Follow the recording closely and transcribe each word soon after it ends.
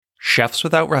Chefs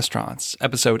Without Restaurants,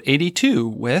 episode 82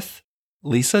 with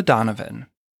Lisa Donovan.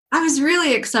 I was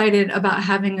really excited about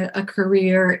having a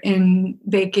career in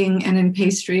baking and in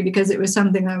pastry because it was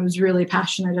something I was really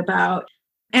passionate about.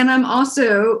 And I'm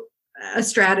also a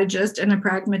strategist and a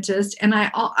pragmatist. And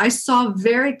I saw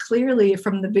very clearly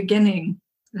from the beginning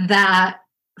that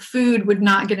food would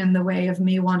not get in the way of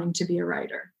me wanting to be a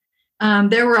writer.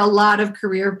 There were a lot of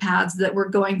career paths that were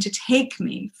going to take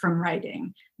me from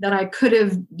writing that I could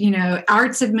have,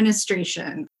 arts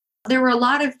administration. There were a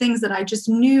lot of things that I just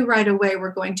knew right away were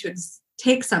going to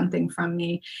take something from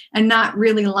me and not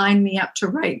really line me up to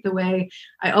write the way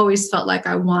I always felt like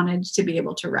I wanted to be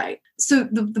able to write. So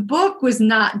the book was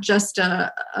not just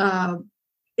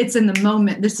it's in the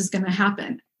moment, this is going to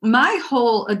happen. My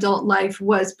whole adult life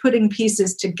was putting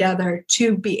pieces together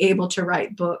to be able to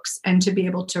write books and to be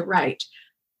able to write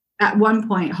at one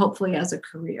point, hopefully as a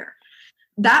career.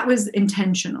 That was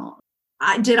intentional.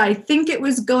 Did I think it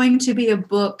was going to be a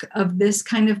book of this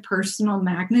kind of personal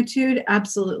magnitude?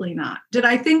 Absolutely not. Did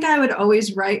I think I would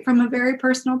always write from a very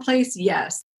personal place?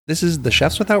 Yes. This is the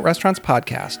Chefs Without Restaurants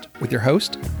podcast with your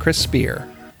host, Chris Spear.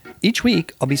 Each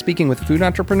week, I'll be speaking with food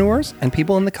entrepreneurs and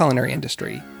people in the culinary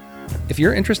industry. If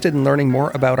you're interested in learning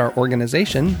more about our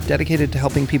organization dedicated to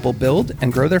helping people build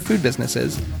and grow their food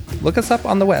businesses, look us up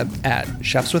on the web at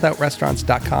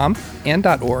chefswithoutrestaurants.com and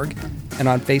 .org, and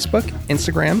on Facebook,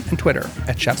 Instagram, and Twitter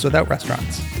at Chefs Without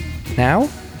Restaurants. Now,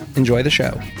 enjoy the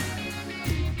show.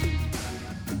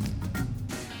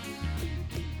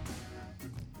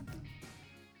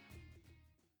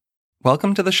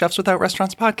 Welcome to the Chefs Without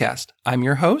Restaurants podcast. I'm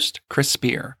your host, Chris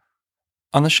Spear.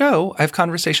 On the show, I have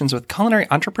conversations with culinary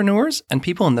entrepreneurs and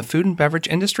people in the food and beverage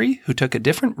industry who took a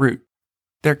different route.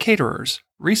 They're caterers,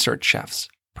 research chefs,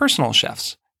 personal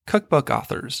chefs, cookbook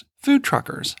authors, food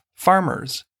truckers,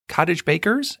 farmers, cottage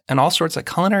bakers, and all sorts of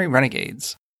culinary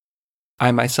renegades.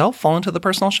 I myself fall into the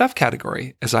personal chef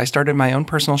category as I started my own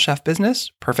personal chef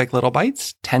business, Perfect Little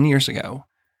Bites, 10 years ago.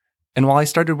 And while I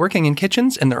started working in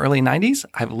kitchens in the early 90s,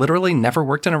 I've literally never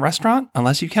worked in a restaurant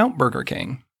unless you count Burger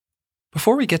King.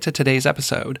 Before we get to today's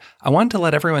episode, I wanted to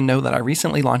let everyone know that I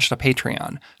recently launched a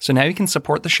Patreon, so now you can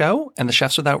support the show and the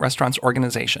Chefs Without Restaurants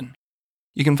organization.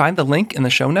 You can find the link in the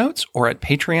show notes or at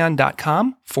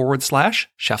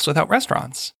patreon.com/Chefs Without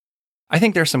Restaurants. I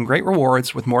think there's some great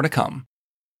rewards with more to come.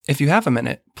 If you have a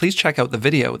minute, please check out the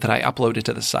video that I uploaded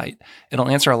to the site. It'll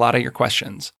answer a lot of your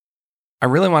questions. I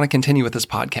really want to continue with this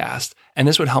podcast, and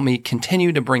this would help me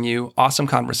continue to bring you awesome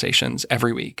conversations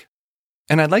every week.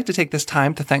 And I'd like to take this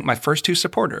time to thank my first two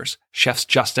supporters, Chefs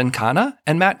Justin Khanna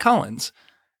and Matt Collins.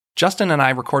 Justin and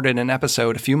I recorded an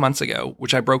episode a few months ago,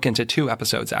 which I broke into 2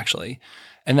 episodes actually.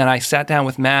 And then I sat down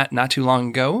with Matt not too long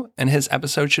ago, and his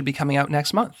episode should be coming out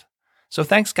next month. So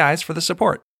thanks guys for the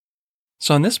support.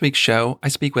 So on this week's show, I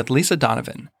speak with Lisa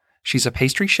Donovan. She's a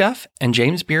pastry chef and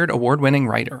James Beard award-winning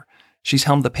writer. She's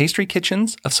helmed the pastry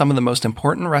kitchens of some of the most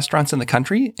important restaurants in the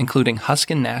country, including Husk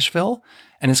in Nashville,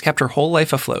 and has kept her whole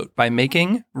life afloat by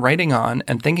making, writing on,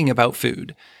 and thinking about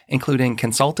food, including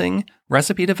consulting,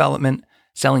 recipe development,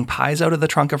 selling pies out of the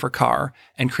trunk of her car,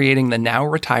 and creating the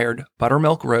now-retired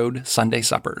Buttermilk Road Sunday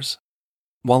suppers.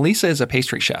 While Lisa is a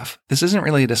pastry chef, this isn't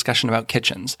really a discussion about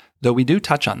kitchens, though we do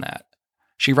touch on that.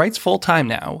 She writes full-time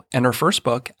now, and her first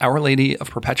book, Our Lady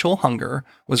of Perpetual Hunger,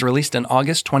 was released in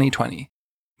August 2020.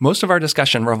 Most of our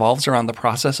discussion revolves around the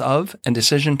process of and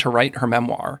decision to write her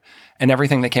memoir, and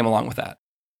everything that came along with that.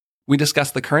 We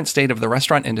discuss the current state of the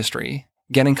restaurant industry,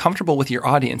 getting comfortable with your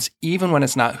audience even when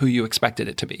it's not who you expected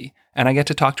it to be, and I get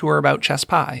to talk to her about chess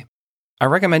pie. I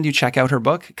recommend you check out her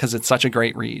book because it's such a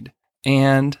great read,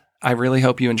 and I really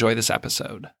hope you enjoy this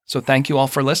episode. So thank you all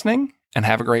for listening, and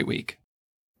have a great week.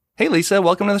 Hey Lisa,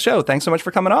 welcome to the show. Thanks so much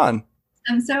for coming on.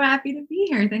 I'm so happy to be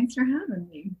here. Thanks for having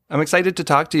me. I'm excited to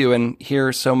talk to you and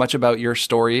hear so much about your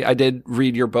story. I did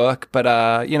read your book, but,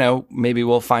 maybe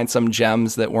we'll find some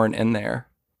gems that weren't in there.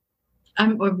 I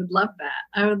would love that.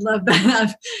 I would love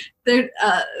that.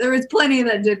 There was plenty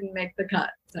that didn't make the cut.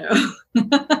 So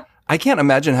I can't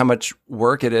imagine how much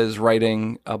work it is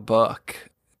writing a book.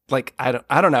 Like, I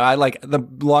don't know. I like the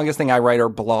longest thing I write are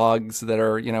blogs that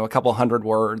are, a couple hundred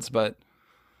words, but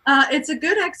it's a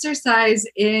good exercise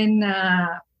in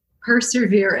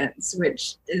perseverance,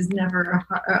 which is never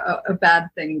a bad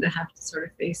thing to have to sort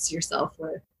of face yourself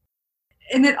with.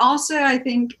 And it also, I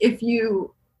think, if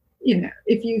you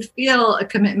feel a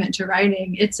commitment to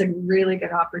writing, it's a really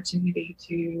good opportunity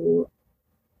to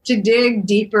dig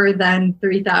deeper than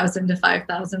 3,000 to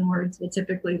 5,000 words will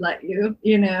typically let you,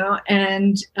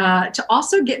 and to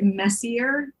also get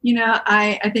messier.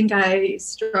 I think I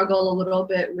struggle a little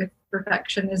bit with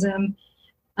perfectionism.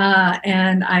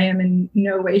 And I am in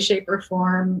no way, shape, or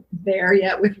form there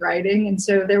yet with writing. And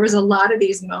so there was a lot of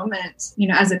these moments,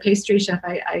 as a pastry chef,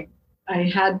 I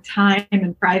had time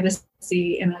and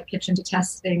privacy in my kitchen to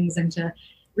test things and to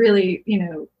really,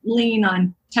 lean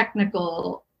on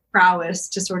technical prowess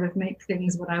to sort of make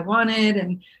things what I wanted.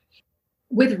 And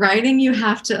with writing, you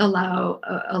have to allow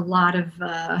a lot of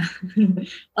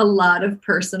a lot of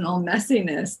personal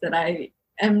messiness that I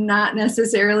am not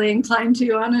necessarily inclined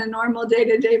to on a normal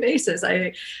day-to-day basis.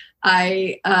 I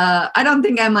don't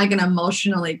think I'm like an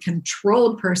emotionally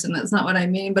controlled person. That's not what I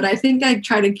mean. But I think I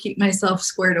try to keep myself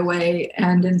squared away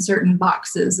and in certain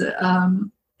boxes.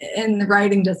 And the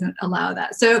writing doesn't allow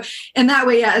that. So in that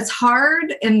way, yeah, it's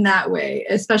hard in that way,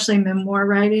 especially memoir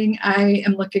writing. I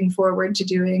am looking forward to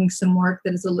doing some work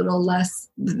that is a little less,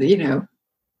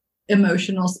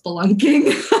 emotional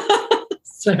spelunking.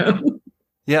 So.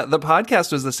 Yeah, the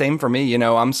podcast was the same for me.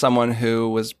 I'm someone who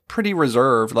was pretty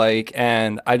reserved,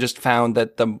 and I just found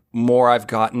that the more I've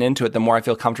gotten into it, the more I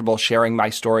feel comfortable sharing my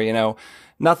story.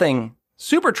 Nothing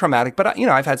super traumatic, but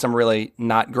I've had some really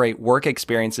not great work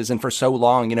experiences. And for so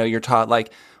long, you're taught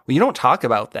well, you don't talk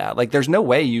about that. There's no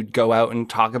way you'd go out and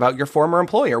talk about your former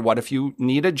employer. What if you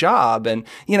need a job? And,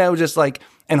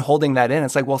 and holding that in,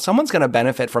 it's well, someone's going to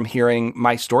benefit from hearing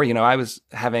my story. I was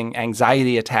having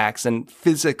anxiety attacks and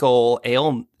physical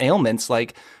ailments,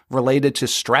 related to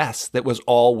stress that was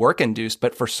all work induced.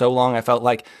 But for so long, I felt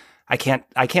I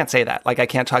can't say that. I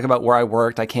can't talk about where I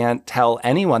worked. I can't tell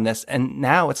anyone this. And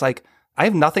now it's I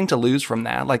have nothing to lose from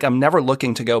that. I'm never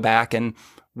looking to go back and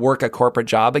work a corporate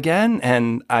job again.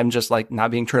 And I'm just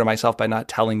not being true to myself by not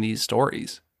telling these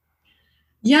stories.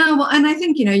 Yeah. Well, and I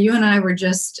think, you and I were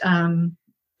just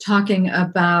talking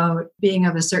about being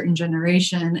of a certain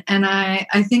generation. And I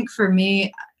think for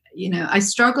me, I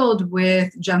struggled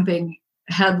with jumping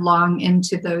headlong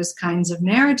into those kinds of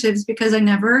narratives because I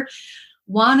never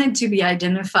wanted to be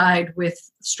identified with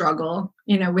struggle,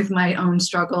 with my own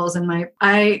struggles. And my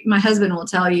husband will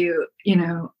tell you,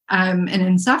 I'm an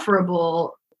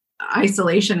insufferable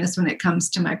isolationist when it comes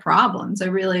to my problems. I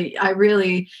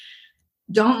really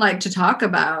don't like to talk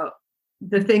about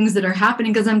the things that are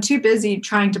happening because I'm too busy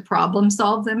trying to problem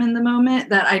solve them in the moment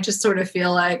that I just sort of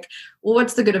feel well,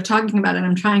 what's the good of talking about it?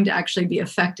 I'm trying to actually be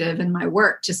effective in my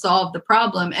work to solve the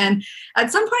problem. And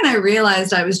at some point I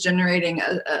realized I was generating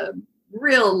a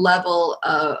real level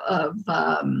of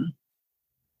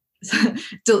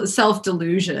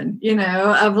self-delusion,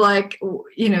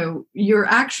 you're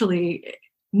actually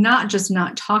not just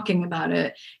not talking about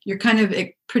it, you're kind of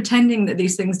pretending that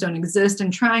these things don't exist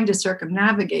and trying to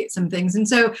circumnavigate some things. And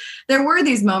so there were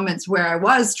these moments where I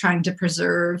was trying to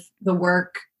preserve the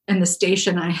work and the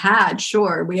station I had.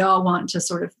 Sure, we all want to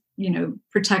sort of,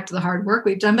 protect the hard work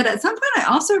we've done. But at some point I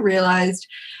also realized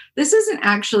this isn't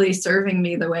actually serving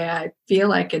me the way I feel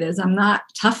like it is. I'm not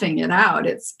toughing it out.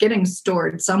 It's getting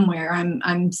stored somewhere.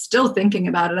 I'm still thinking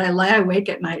about it. I lie awake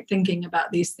at night thinking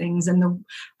about these things and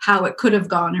how it could have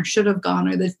gone or should have gone,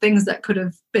 or the things that could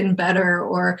have been better,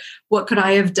 or what could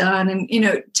I have done? And,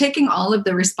 taking all of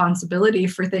the responsibility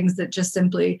for things that just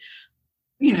simply,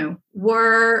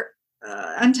 were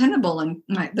untenable in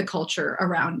the culture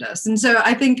around us. And so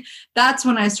I think that's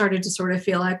when I started to sort of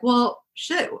feel well,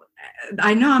 shit,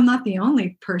 I know I'm not the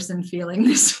only person feeling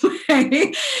this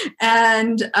way.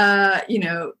 And,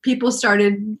 the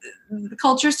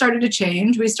culture started to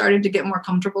change. We started to get more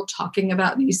comfortable talking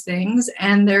about these things.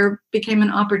 And there became an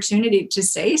opportunity to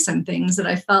say some things that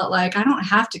I felt I don't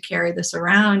have to carry this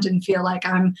around and feel like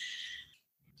I'm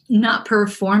not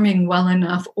performing well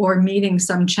enough or meeting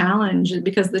some challenge,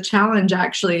 because the challenge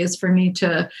actually is for me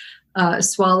to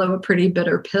swallow a pretty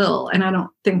bitter pill. And I don't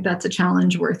think that's a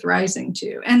challenge worth rising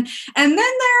to. And then there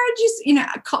are just,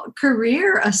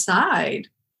 career aside,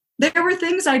 there were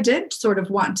things I did sort of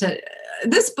want to,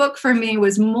 this book for me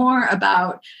was more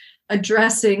about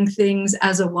addressing things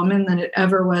as a woman than it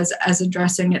ever was as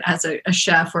addressing it as a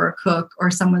chef or a cook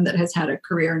or someone that has had a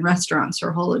career in restaurants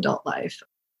her whole adult life.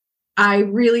 I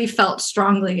really felt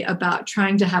strongly about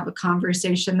trying to have a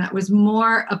conversation that was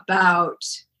more about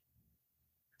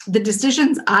the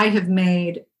decisions I have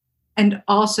made and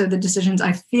also the decisions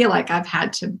I feel like I've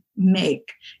had to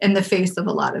make in the face of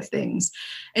a lot of things.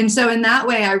 And so in that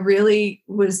way, I really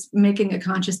was making a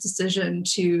conscious decision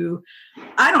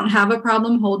I don't have a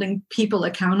problem holding people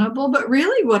accountable, but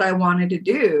really what I wanted to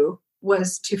do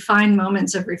was to find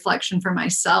moments of reflection for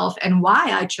myself and why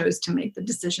I chose to make the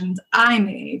decisions I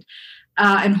made,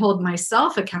 and hold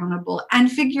myself accountable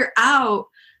and figure out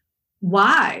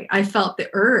why I felt the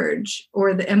urge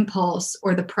or the impulse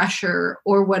or the pressure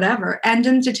or whatever, and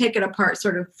then to take it apart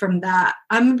sort of from that.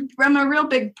 I'm a real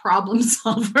big problem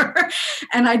solver,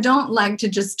 and I don't like to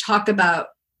just talk about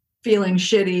feeling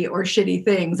shitty or shitty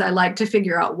things. I like to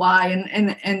figure out why,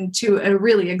 and to a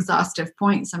really exhaustive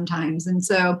point sometimes. And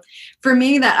so for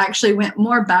me, that actually went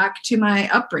more back to my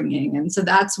upbringing. And so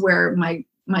that's where my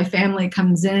family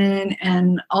comes in,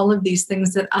 and all of these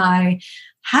things that I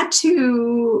had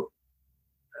to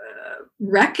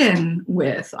reckon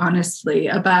with, honestly,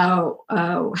 about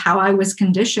how I was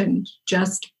conditioned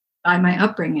just by my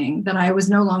upbringing that I was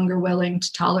no longer willing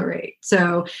to tolerate.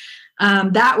 So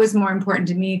that was more important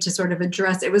to me to sort of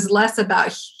address. It was less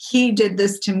about he did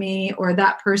this to me or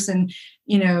that person,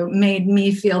 made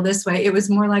me feel this way. It was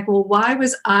more like, well, why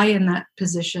was I in that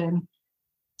position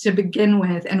to begin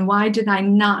with? And why did I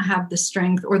not have the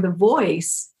strength or the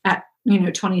voice at,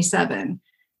 27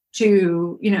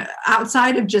 to,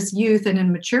 outside of just youth and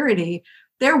immaturity,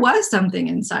 there was something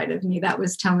inside of me that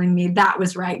was telling me that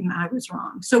was right and I was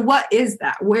wrong. So what is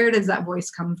that? Where does that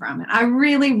voice come from? And I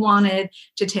really wanted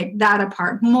to take that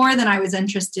apart more than I was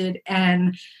interested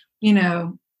in,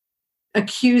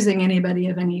 accusing anybody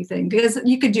of anything, because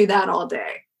you could do that all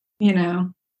day.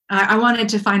 I wanted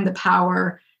to find the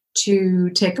power to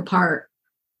take apart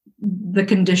the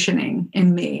conditioning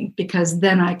in me, because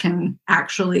then I can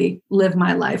actually live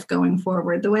my life going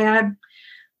forward the way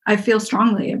I feel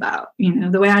strongly about,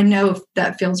 the way I know if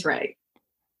that feels right.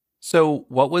 So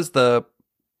what was the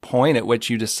point at which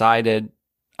you decided,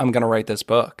 I'm going to write this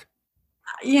book?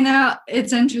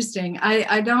 It's interesting.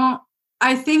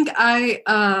 I think I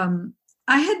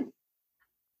had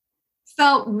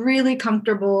felt really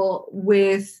comfortable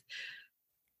with,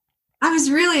 I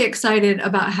was really excited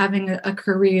about having a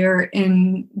career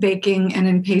in baking and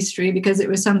in pastry because it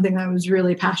was something I was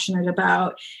really passionate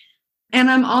about.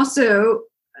 And I'm also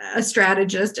a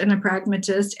strategist and a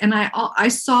pragmatist. And I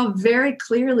saw very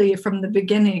clearly from the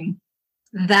beginning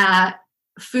that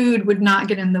food would not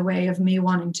get in the way of me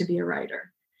wanting to be a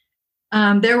writer.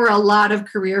 There were a lot of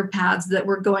career paths that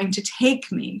were going to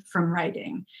take me from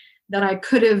writing that I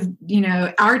could have,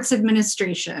 arts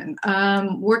administration,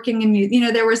 working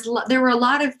in, there were a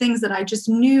lot of things that I just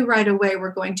knew right away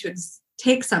were going to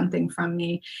take something from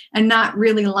me and not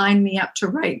really line me up to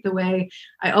write the way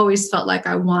I always felt like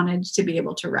I wanted to be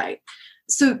able to write.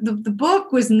 So the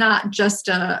book was not just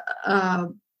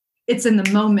it's in the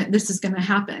moment, this is going to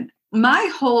happen. My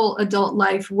whole adult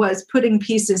life was putting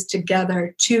pieces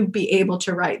together to be able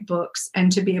to write books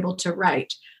and to be able to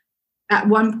write at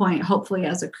one point, hopefully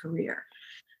as a career.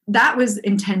 That was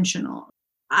intentional.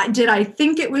 Did I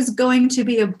think it was going to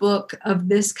be a book of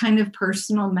this kind of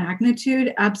personal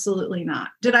magnitude? Absolutely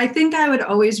not. Did I think I would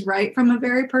always write from a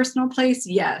very personal place?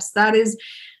 Yes. That is,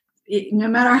 no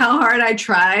matter how hard I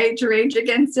try to rage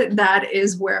against it, that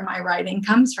is where my writing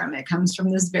comes from. It comes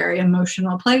from this very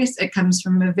emotional place. It comes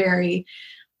from a very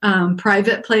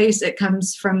private place. It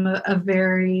comes from a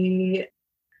very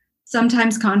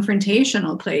sometimes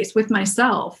confrontational place with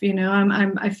myself.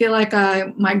 I feel like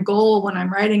my goal when I'm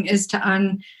writing is to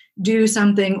undo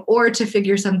something or to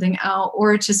figure something out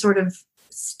or to sort of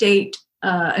state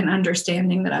an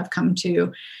understanding that I've come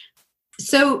to.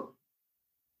 So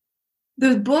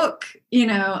the book,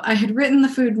 I had written the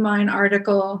Food Mine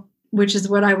article, which is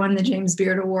what I won the James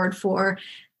Beard Award for.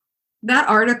 That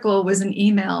article was an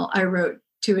email I wrote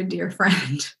to a dear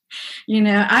friend.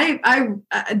 I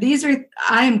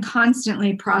am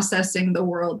constantly processing the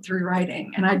world through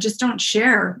writing, and I just don't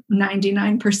share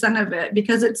 99% of it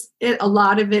because a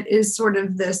lot of it is sort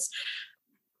of this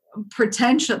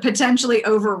potentially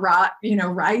overwrought,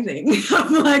 writing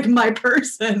of like my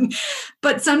person.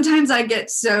 But sometimes I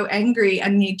get so angry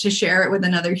and need to share it with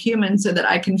another human so that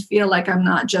I can feel like I'm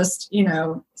not just,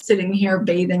 sitting here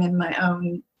bathing in my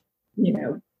own,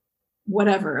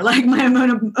 whatever, like my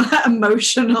own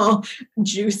emotional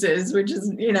juices, which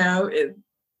is, it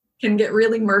can get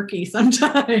really murky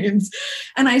sometimes.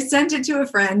 And I sent it to a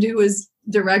friend who was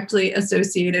directly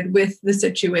associated with the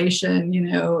situation,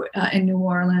 in New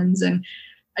Orleans. And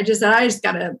I just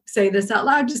got to say this out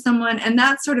loud to someone. And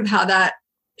that's sort of how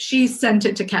she sent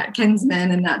it to Kat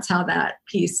Kinsman. And that's how that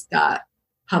piece got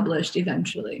published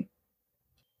eventually.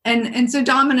 And so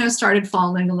dominoes started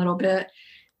falling a little bit.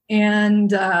 And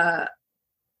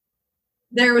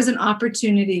there was an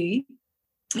opportunity.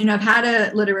 I've had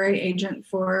a literary agent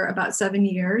for about 7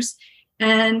 years.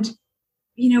 And,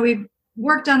 we've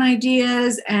worked on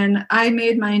ideas, and I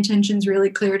made my intentions really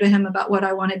clear to him about what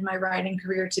I wanted my writing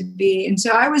career to be. And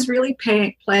so I was really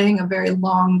playing a very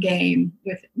long game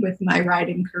with my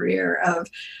writing career of,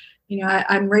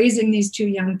 I'm raising these two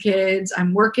young kids.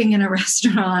 I'm working in a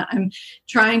restaurant. I'm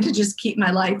trying to just keep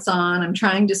my lights on. I'm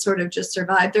trying to sort of just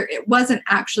survive. It wasn't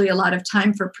actually a lot of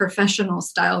time for professional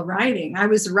style writing. I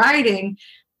was writing,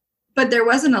 but there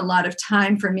wasn't a lot of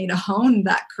time for me to hone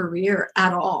that career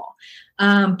at all.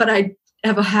 But I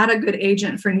have had a good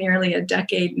agent for nearly a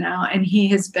decade now, and he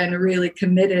has been really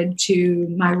committed to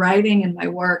my writing and my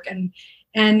work.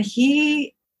 And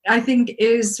he, I think,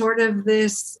 is sort of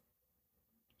this,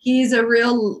 he's a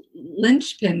real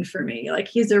linchpin for me. Like,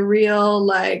 he's a real,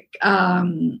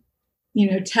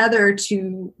 tether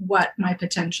to what my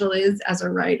potential is as a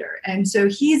writer. And so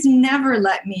he's never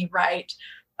let me write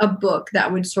a book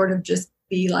that would sort of just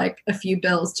be like a few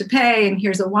bills to pay. And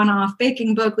here's a one-off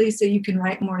baking book, Lisa, you can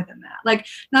write more than that. Like,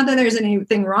 not that there's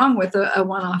anything wrong with a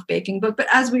one-off baking book, but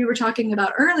as we were talking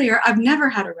about earlier, I've never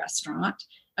had a restaurant.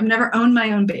 I've never owned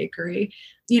my own bakery.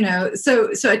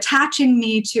 So attaching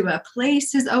me to a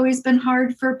place has always been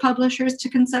hard for publishers to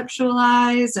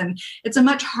conceptualize. And it's a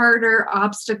much harder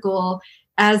obstacle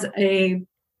as a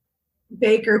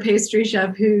baker, pastry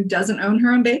chef who doesn't own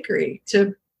her own bakery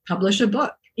to publish a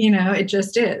book. It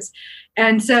just is.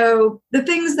 And so the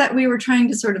things that we were trying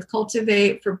to sort of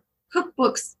cultivate for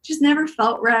cookbooks just never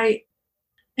felt right.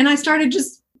 And I started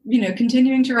just,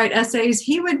 continuing to write essays.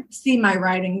 He would see my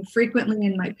writing frequently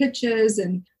in my pitches,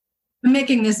 and I'm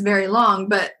making this very long,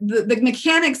 but the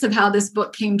mechanics of how this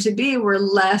book came to be were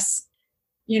less,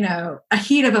 a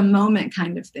heat of a moment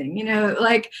kind of thing.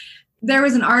 Like, there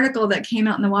was an article that came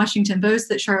out in the Washington Post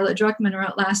that Charlotte Druckman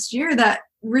wrote last year that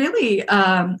really,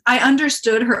 I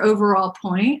understood her overall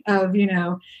point of,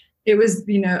 it was,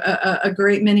 a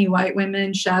great many white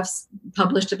women chefs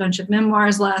published a bunch of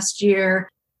memoirs last year.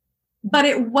 But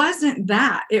it wasn't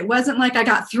that. It wasn't like I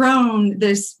got thrown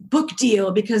this book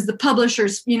deal because the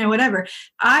publishers, whatever.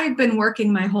 I've been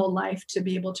working my whole life to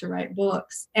be able to write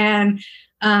books. And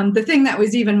the thing that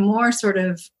was even more sort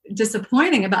of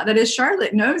disappointing about that is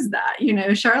Charlotte knows that.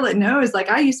 Charlotte knows,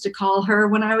 like, I used to call her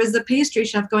when I was a pastry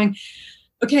chef going,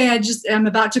 okay, I'm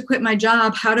about to quit my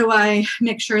job. How do I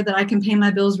make sure that I can pay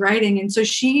my bills writing? And so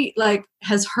she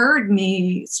has heard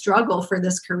me struggle for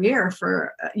this career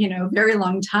for, a very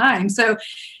long time. So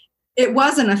it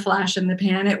wasn't a flash in the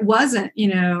pan. It wasn't,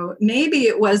 maybe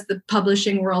it was the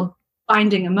publishing world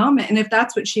finding a moment. And if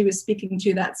that's what she was speaking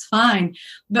to, that's fine.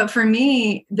 But for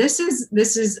me, this has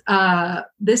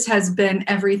been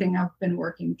everything I've been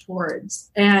working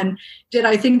towards. And did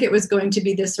I think it was going to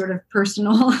be this sort of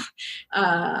personal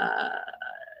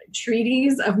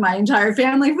treatise of my entire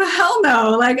family? Well, hell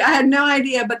no. I had no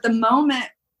idea, but the moment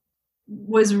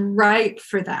was ripe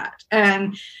for that.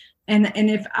 And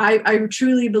if I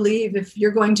truly believe, if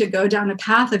you're going to go down a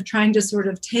path of trying to sort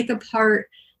of take apart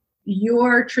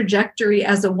your trajectory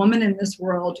as a woman in this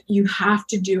world, you have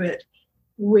to do it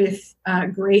with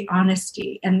great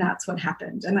honesty. And that's what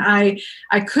happened. And I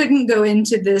couldn't go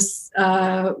into this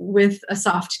with a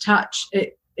soft touch.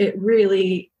 It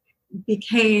really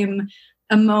became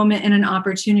a moment and an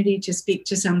opportunity to speak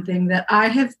to something that I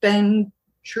have been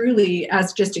truly,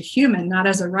 as just a human, not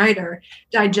as a writer,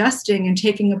 digesting and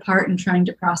taking apart and trying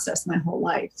to process my whole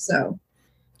life. So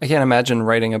I can't imagine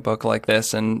writing a book like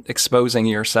this and exposing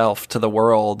yourself to the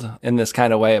world in this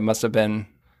kind of way. It must have been,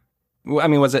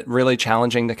 was it really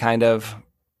challenging to kind of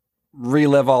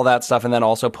relive all that stuff and then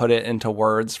also put it into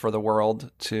words for the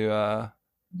world to...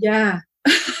 Yeah.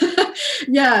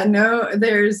 Yeah, no,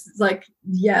 there's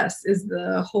yes is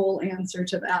the whole answer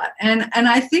to that. And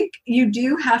I think you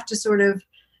do have to sort of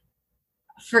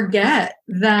forget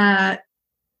that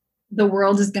the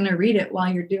world is going to read it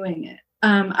while you're doing it.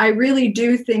 I really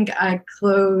do think I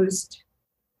closed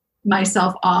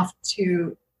myself off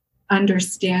to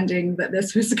understanding that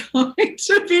this was going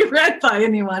to be read by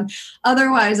anyone.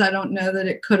 Otherwise, I don't know that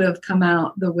it could have come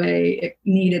out the way it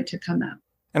needed to come out.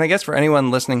 And I guess for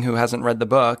anyone listening who hasn't read the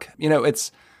book,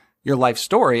 it's your life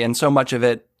story, and so much of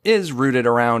it is rooted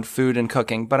around food and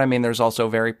cooking. But there's also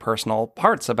very personal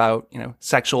parts about,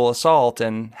 sexual assault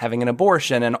and having an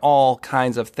abortion and all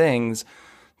kinds of things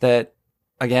that,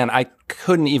 again, I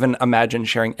couldn't even imagine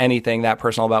sharing anything that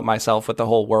personal about myself with the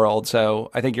whole world.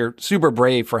 So I think you're super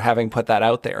brave for having put that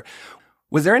out there.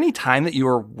 Was there any time that you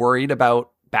were worried about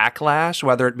backlash,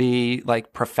 whether it be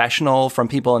professional from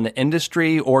people in the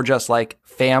industry or just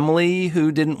family who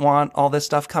didn't want all this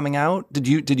stuff coming out?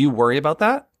 Did you worry about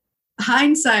that?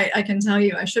 Hindsight, I can tell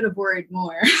you, I should have worried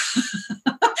more.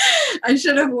 I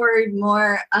should have worried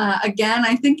more. Again,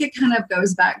 I think it kind of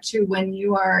goes back to when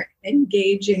you are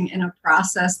engaging in a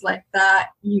process like that,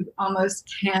 you almost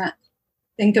can't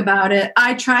think about it.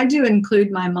 I tried to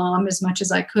include my mom as much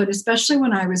as I could, especially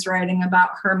when I was writing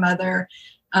about her mother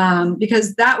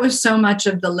because that was so much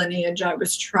of the lineage I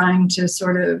was trying to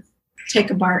sort of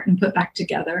take apart and put back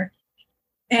together.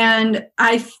 And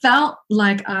I felt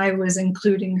like I was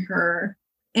including her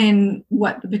in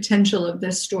what the potential of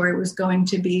this story was going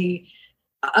to be.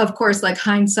 Of course, like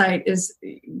hindsight is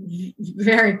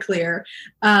very clear.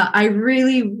 I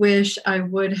really wish I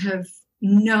would have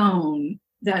known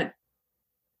that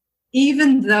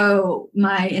even though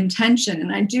my intention,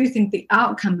 and I do think the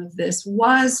outcome of this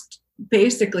was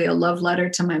basically a love letter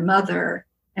to my mother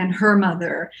and her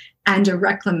mother, and a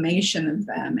reclamation of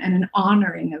them and an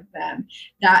honoring of them,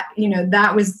 that,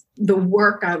 that was the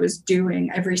work I was doing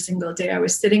every single day. I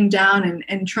was sitting down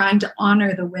and trying to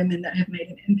honor the women that have made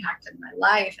an impact in my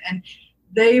life. And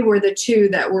they were the two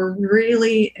that were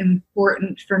really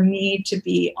important for me to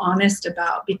be honest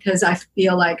about, because I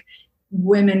feel like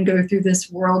women go through this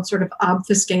world sort of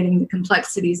obfuscating the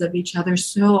complexities of each other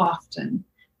so often.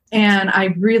 And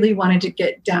I really wanted to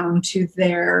get down to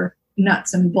their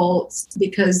nuts and bolts,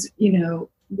 because,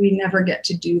 we never get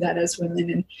to do that as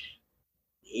women. And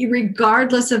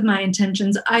regardless of my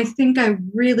intentions, I think I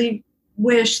really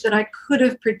wish that I could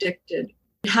have predicted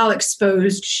how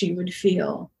exposed she would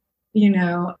feel.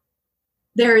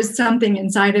 There is something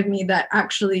inside of me that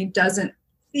actually doesn't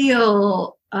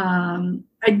feel,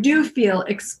 I do feel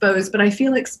exposed, but I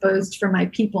feel exposed for my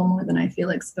people more than I feel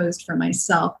exposed for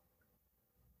myself.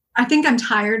 I think I'm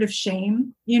tired of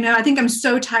shame. I think I'm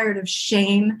so tired of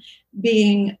shame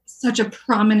being such a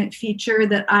prominent feature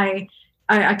that I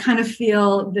kind of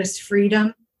feel this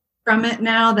freedom from it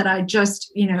now, that I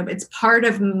just, it's part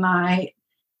of my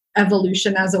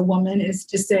evolution as a woman is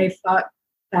to say, fuck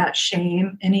that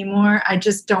shame anymore. I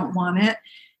just don't want it.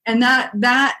 And that,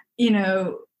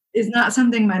 is not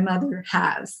something my mother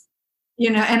has,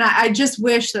 and I just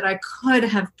wish that I could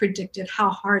have predicted how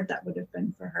hard that would have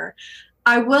been for her.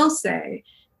 I will say,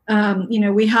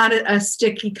 we had a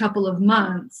sticky couple of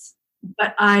months,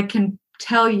 but I can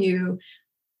tell you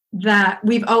that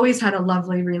we've always had a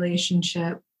lovely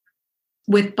relationship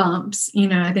with bumps.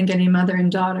 I think any mother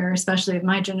and daughter, especially of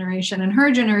my generation and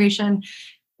her generation,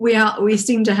 we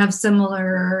seem to have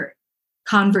similar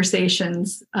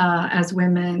conversations as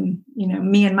women.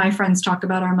 Me and my friends talk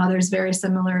about our mothers very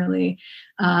similarly.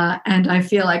 And I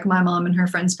feel like my mom and her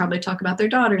friends probably talk about their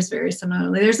daughters very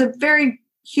similarly. There's a very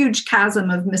huge chasm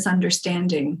of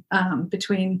misunderstanding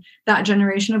between that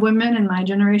generation of women and my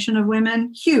generation of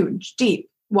women. Huge, deep,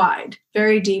 wide,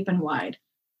 very deep and wide.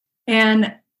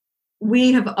 And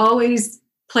we have always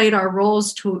played our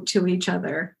roles to each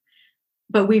other,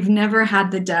 but we've never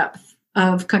had the depth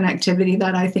of connectivity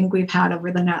that I think we've had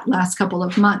over the last couple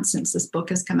of months since this book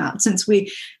has come out, since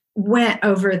we went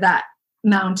over that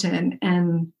mountain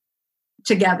and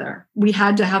together. We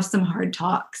had to have some hard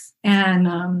talks.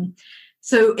 And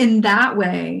so in that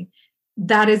way,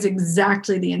 that is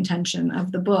exactly the intention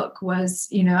of the book was,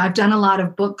 I've done a lot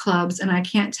of book clubs, and I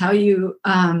can't tell you,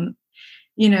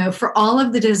 for all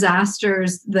of the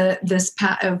disasters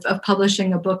of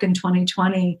publishing a book in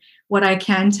 2020, what I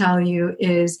can tell you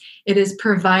is it has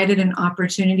provided an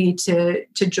opportunity to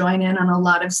join in on a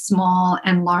lot of small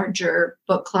and larger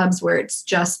book clubs where it's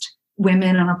just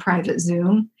women on a private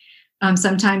Zoom.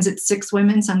 Sometimes it's 6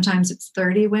 women, sometimes it's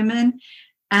 30 women.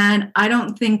 And I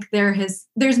don't think there's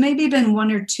maybe been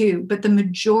 1 or 2, but the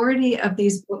majority of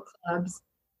these book clubs,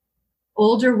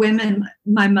 older women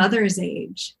my mother's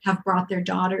age have brought their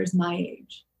daughters my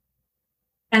age,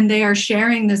 and they are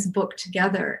sharing this book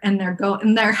together, and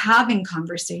they're having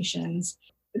conversations.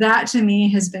 That to me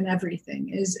has been everything,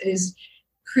 is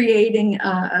creating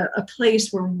a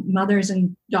place where mothers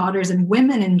and daughters and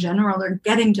women in general are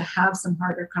getting to have some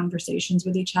harder conversations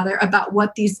with each other about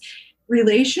what these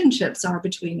relationships are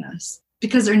between us,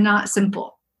 because they're not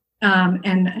simple.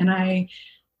 They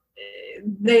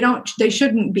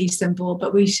shouldn't be simple,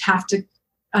 but we have to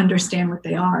understand what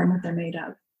they are and what they're made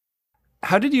of.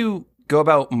 How did you go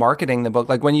about marketing the book?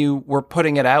 Like when you were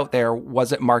putting it out there,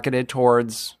 was it marketed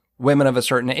towards women of a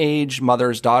certain age,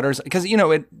 mothers, daughters? Because,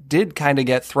 it did kind of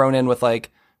get thrown in with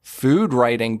like food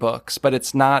writing books, but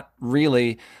it's not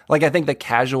really like, I think the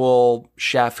casual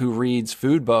chef who reads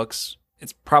food books,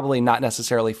 it's probably not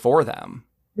necessarily for them.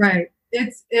 Right.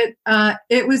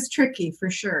 It was tricky for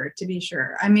sure, to be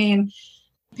sure. I mean,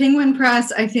 Penguin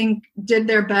Press, I think, did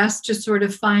their best to sort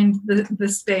of find the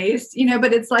space,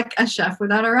 but it's like a chef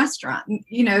without a restaurant.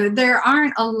 There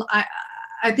aren't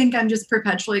I think I'm just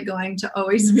perpetually going to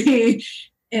always be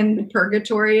in the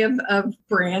purgatory of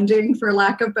branding, for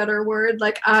lack of a better word.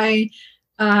 Like I'm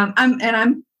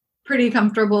pretty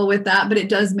comfortable with that, but it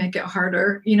does make it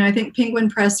harder. I think Penguin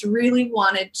Press really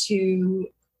wanted to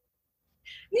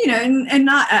and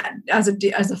not as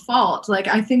a fault. Like,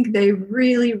 I think they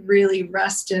really, really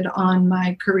rested on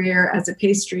my career as a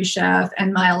pastry chef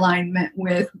and my alignment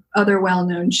with other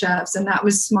well-known chefs, and that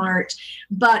was smart.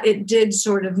 But it did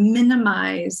sort of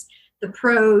minimize the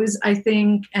pros, I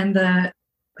think, and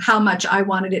how much I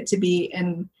wanted it to be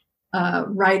in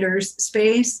writer's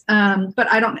space. But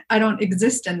I don't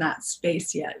exist in that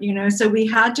space yet, So we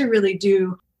had to really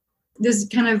do this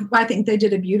kind of, I think they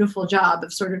did a beautiful job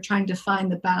of sort of trying to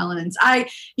find the balance.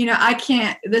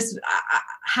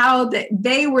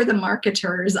 They were the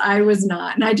marketers. I was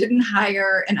not, and I didn't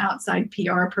hire an outside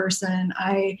PR person.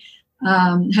 I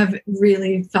have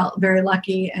really felt very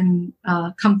lucky and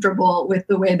comfortable with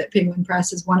the way that Penguin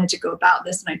Press has wanted to go about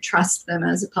this. And I trust them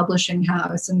as a publishing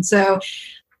house. And so,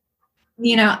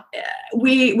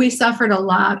 we suffered a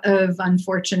lot of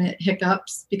unfortunate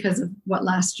hiccups because of what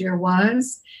last year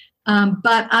was.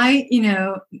 But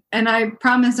and I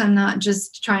promise I'm not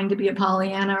just trying to be a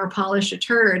Pollyanna or polish a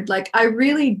turd. Like, I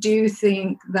really do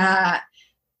think that,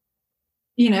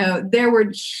 there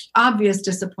were obvious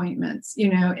disappointments,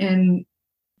 in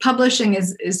publishing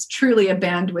is truly a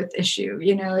bandwidth issue.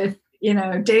 If,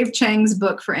 Dave Chang's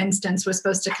book, for instance, was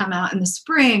supposed to come out in the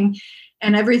spring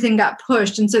and everything got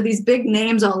pushed. And so these big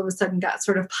names all of a sudden got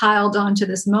sort of piled onto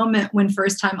this moment when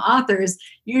first-time authors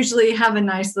usually have a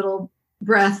nice little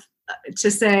breath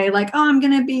to say, like, oh, I'm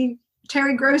going to be,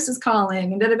 Terry Gross is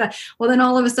calling, and da-da-da. Well, then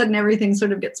all of a sudden everything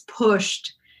sort of gets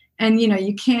pushed, and,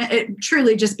 you can't, it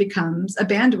truly just becomes a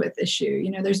bandwidth issue.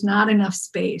 There's not enough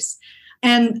space.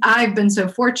 And I've been so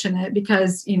fortunate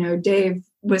because, Dave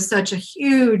was such a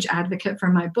huge advocate for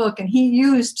my book, and he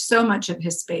used so much of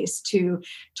his space to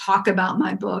talk about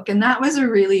my book. And that was a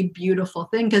really beautiful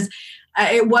thing, because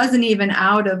it wasn't even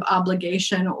out of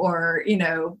obligation or,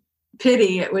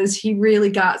 pity. It was, he really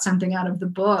got something out of the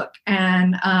book.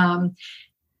 And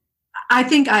I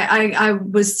think I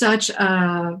was such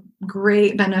a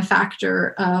great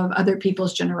benefactor of other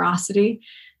people's generosity.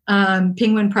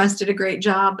 Penguin Press did a great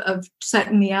job of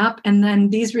setting me up. And then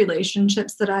these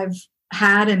relationships that I've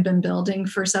had and been building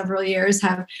for several years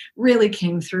have really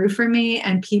came through for me,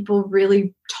 and people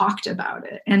really talked about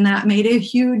it. And that made a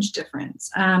huge difference.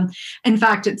 In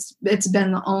fact, it's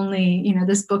been the only,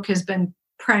 this book has been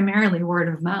primarily word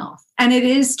of mouth. And it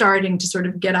is starting to sort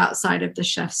of get outside of the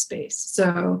chef space.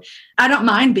 So I don't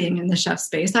mind being in the chef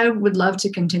space. I would love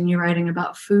to continue writing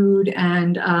about food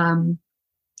and,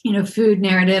 food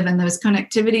narrative and those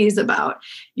connectivities about,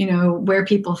 where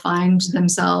people find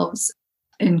themselves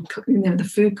in, the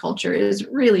food culture is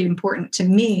really important to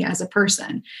me as a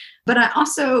person. But I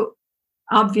also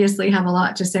obviously have a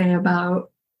lot to say about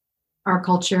our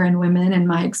culture and women and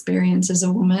my experience as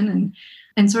a woman,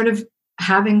 and sort of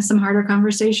having some harder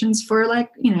conversations for, like,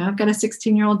 I've got a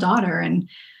 16-year-old daughter, and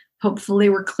hopefully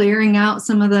we're clearing out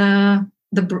some of the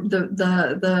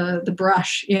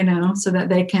brush, so that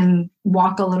they can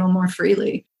walk a little more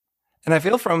freely. And I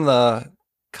feel from the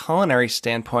culinary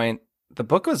standpoint, the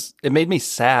book it made me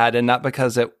sad, and not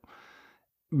because it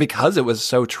was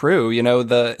so true.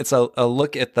 It's a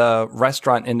look at the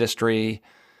restaurant industry.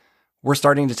 We're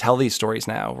starting to tell these stories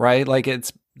now, right? Like,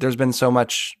 there's been so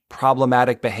much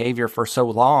problematic behavior for so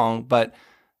long, but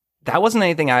that wasn't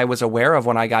anything I was aware of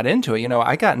when I got into it.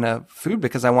 I got into food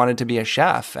because I wanted to be a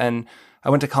chef, and I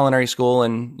went to culinary school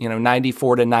in,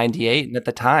 94 to 98. And at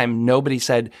the time, nobody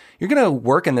said, you're going to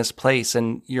work in this place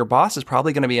and your boss is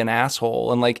probably going to be an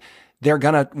asshole. And, like, they're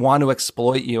going to want to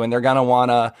exploit you and they're going to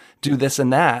want to do this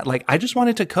and that. Like, I just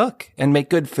wanted to cook and make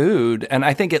good food. And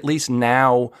I think at least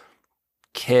now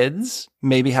kids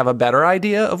maybe have a better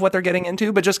idea of what they're getting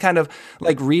into, but just kind of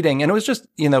like reading. And it was just,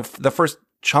 the first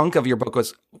chunk of your book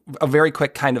was a very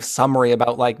quick kind of summary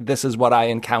about, like, this is what I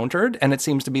encountered. And it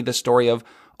seems to be the story of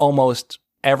almost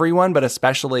everyone, but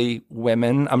especially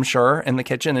women, I'm sure, in the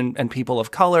kitchen, and people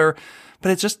of color.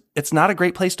 But it's not a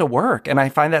great place to work. And I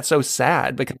find that so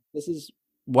sad, because this is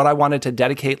what I wanted to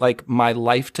dedicate, like, my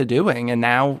life to doing. And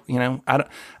now,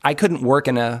 I couldn't work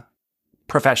in a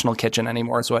professional kitchen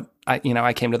anymore, is what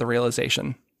I came to the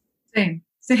realization. Same.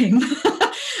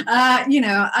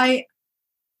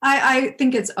 I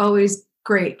think it's always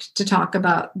great to talk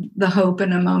about the hope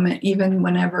in a moment, even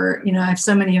whenever, I have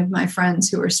so many of my friends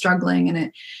who are struggling, and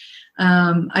it,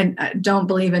 I don't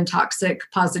believe in toxic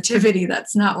positivity.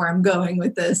 That's not where I'm going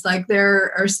with this. Like,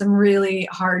 there are some really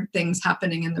hard things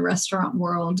happening in the restaurant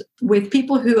world with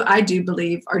people who I do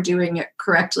believe are doing it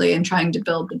correctly and trying to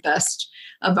build the best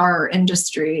of our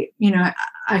industry.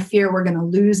 I fear we're going to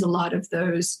lose a lot of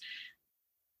those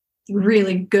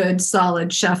really good,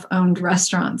 solid chef-owned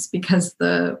restaurants because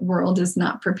the world is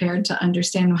not prepared to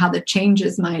understand how the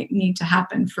changes might need to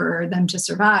happen for them to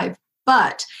survive.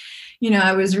 But,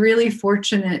 I was really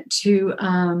fortunate to,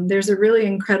 there's a really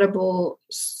incredible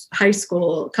high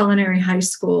school, culinary high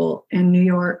school in New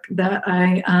York that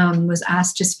I was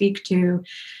asked to speak to.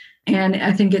 And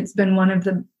I think it's been one of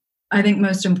the,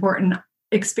 most important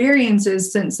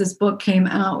experiences since this book came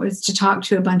out, was to talk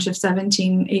to a bunch of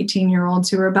 17, 18-year-olds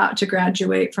who are about to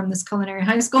graduate from this culinary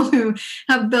high school, who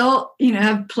have built,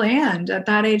 have planned at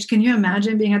that age. Can you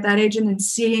imagine being at that age and then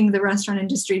seeing the restaurant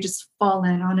industry just fall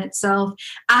in on itself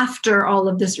after all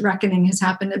of this reckoning has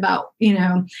happened about,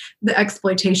 the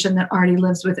exploitation that already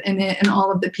lives within it, and all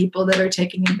of the people that are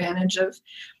taking advantage of,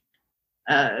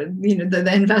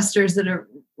 the investors that are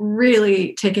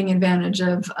really taking advantage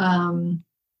of,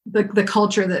 the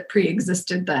culture that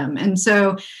pre-existed them. And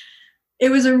so it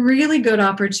was a really good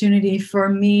opportunity for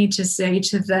me to say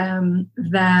to them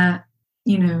that,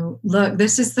 look,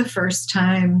 this is the first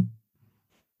time.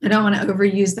 I don't want to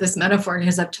overuse this metaphor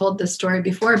because I've told this story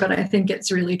before, but I think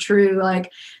it's really true.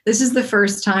 Like, this is the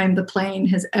first time the plane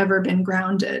has ever been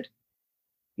grounded.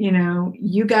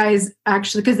 You guys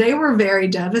actually, because they were very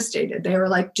devastated. They were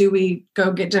like, do we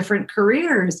go get different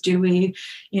careers? Do we,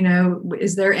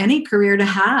 is there any career to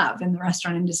have in the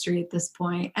restaurant industry at this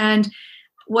point? And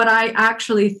what I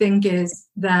actually think is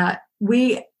that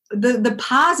the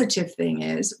positive thing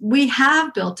is we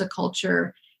have built a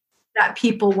culture that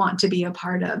people want to be a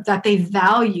part of, that they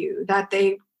value, that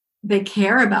they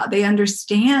care about. They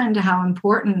understand how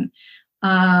important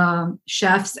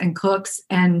chefs and cooks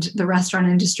and the restaurant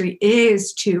industry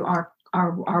is to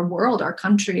our world, our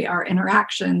country, our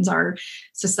interactions, our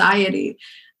society.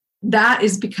 That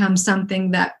has become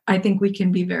something that I think we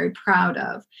can be very proud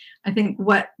of. I think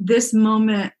what this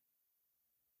moment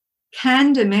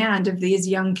can demand of these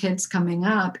young kids coming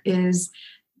up is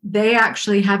they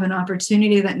actually have an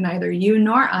opportunity that neither you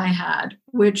nor I had,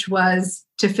 which was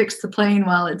to fix the plane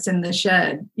while it's in the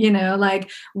shed. Like,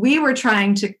 we were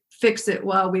trying to fix it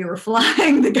while we were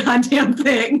flying the goddamn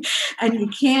thing. And you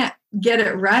can't get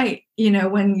it right,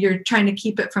 when you're trying to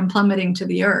keep it from plummeting to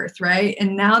the earth, right?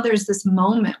 And now there's this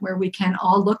moment where we can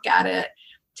all look at it,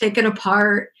 take it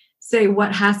apart, say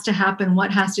what has to happen, what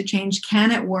has to change,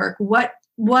 can it work, what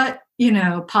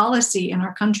policy in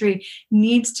our country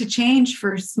needs to change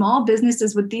for small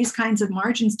businesses with these kinds of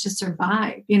margins to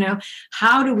survive.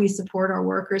 How do we support our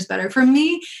workers better? For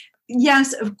me,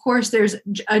 yes, of course, there's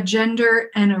a gender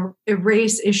and a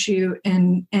race issue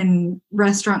in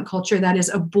restaurant culture that is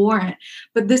abhorrent,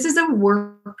 but this is a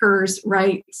workers'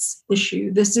 rights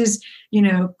issue. This is,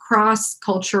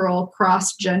 cross-cultural,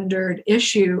 cross-gendered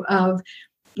issue of,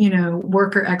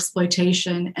 worker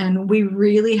exploitation. And we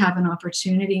really have an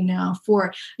opportunity now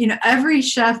for, every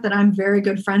chef that I'm very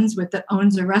good friends with that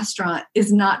owns a restaurant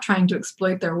is not trying to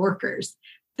exploit their workers.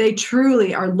 They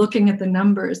truly are looking at the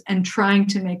numbers and trying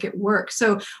to make it work.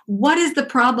 So what is the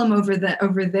problem over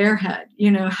their head?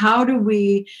 How do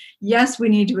we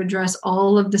need to address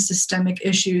all of the systemic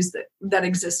issues that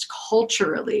exist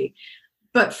culturally.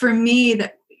 But for me,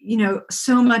 that,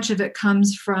 so much of it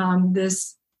comes from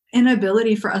this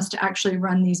inability for us to actually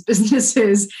run these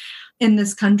businesses in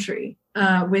this country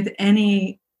with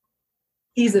any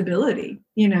feasibility,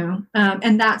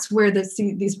 and that's where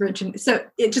these rich, and so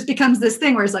it just becomes this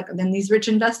thing where it's like, then these rich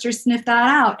investors sniff that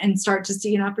out and start to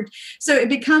see an opportunity. So it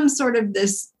becomes sort of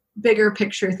this bigger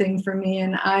picture thing for me.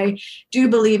 And I do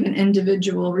believe in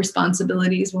individual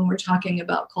responsibilities when we're talking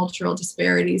about cultural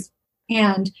disparities.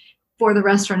 And for the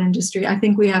restaurant industry, I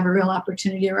think we have a real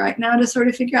opportunity right now to sort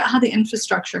of figure out how the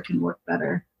infrastructure can work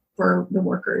better for the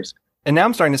workers. And now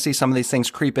I'm starting to see some of these things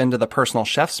creep into the personal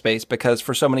chef space, because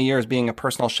for so many years, being a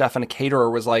personal chef and a caterer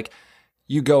was like,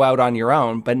 you go out on your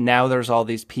own. But now there's all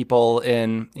these people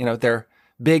in, they're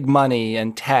big money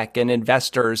and tech and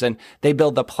investors, and they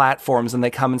build the platforms and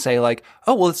they come and say like,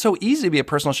 oh, well, it's so easy to be a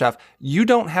personal chef. You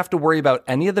don't have to worry about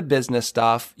any of the business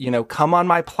stuff, come on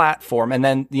my platform. And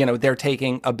then, they're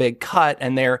taking a big cut,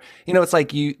 and it's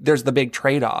like there's the big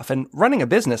trade-off, and running a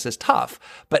business is tough.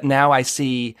 But now I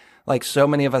see, like, so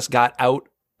many of us got out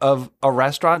of a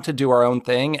restaurant to do our own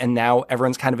thing, and now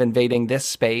everyone's kind of invading this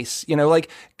space.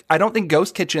 I don't think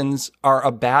ghost kitchens are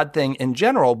a bad thing in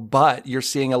general, but you're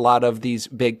seeing a lot of these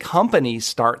big companies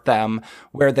start them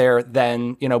where they're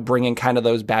then, bringing kind of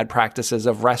those bad practices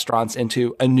of restaurants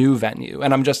into a new venue.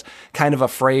 And I'm just kind of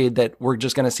afraid that we're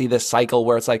just going to see this cycle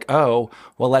where it's like, oh,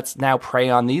 well, let's now prey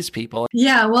on these people.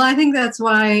 Yeah, well, I think that's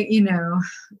why,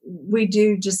 we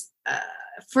do just,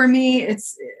 for me,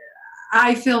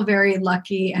 I feel very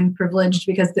lucky and privileged,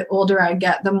 because the older I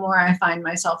get, the more I find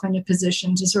myself in a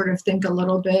position to sort of think a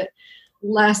little bit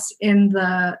less in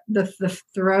the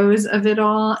throes of it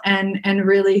all, and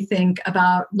really think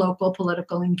about local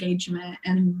political engagement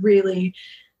and really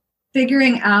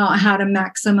figuring out how to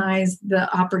maximize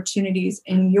the opportunities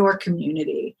in your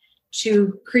community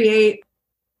to create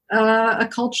a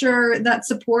culture that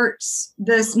supports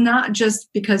this, not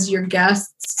just because your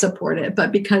guests support it,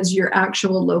 but because your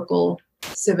actual local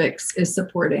civics is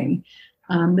supporting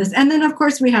this. And then, of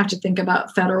course, we have to think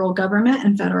about federal government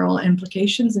and federal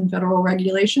implications and federal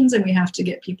regulations, and we have to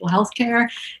get people health care,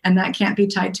 and that can't be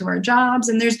tied to our jobs.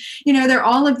 And there's, there are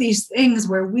all of these things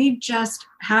where we just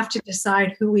have to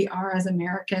decide who we are as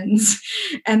Americans.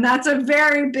 And that's a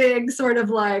very big sort of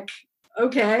like,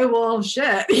 okay, well,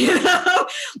 shit,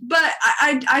 But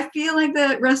I feel like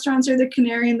the restaurants are the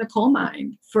canary in the coal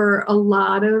mine for a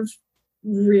lot of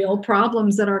real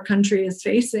problems that our country is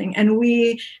facing. And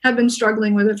we have been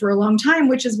struggling with it for a long time,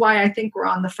 which is why I think we're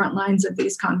on the front lines of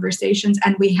these conversations,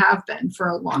 and we have been for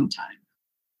a long time.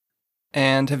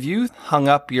 And have you hung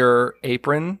up your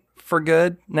apron for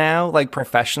good now, like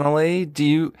professionally?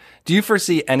 Do you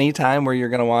foresee any time where you're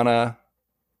going to want to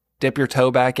dip your toe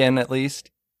back in at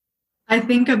least? I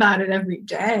think about it every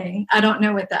day. I don't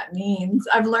know what that means.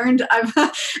 I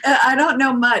don't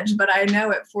know much, but I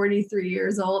know at 43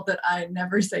 years old that I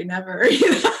never say never.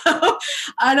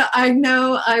 I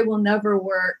know I will never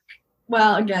work.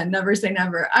 Well, again, never say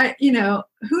never.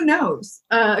 Who knows?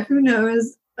 Who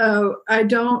knows? I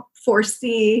don't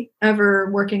foresee ever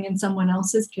working in someone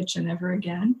else's kitchen ever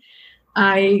again.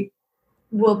 I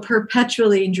will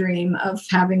perpetually dream of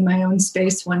having my own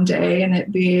space one day and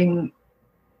it being,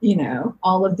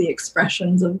 all of the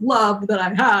expressions of love that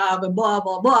I have and blah,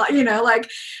 blah, blah, I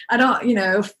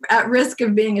don't, at risk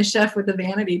of being a chef with a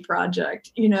vanity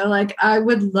project, I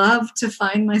would love to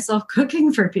find myself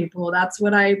cooking for people. That's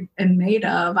what I am made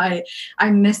of. I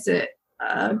miss it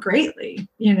greatly,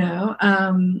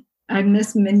 I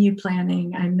miss menu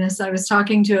planning. I was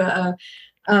talking to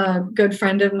a good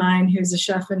friend of mine who's a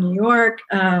chef in New York,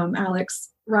 Alex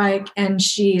Reich, and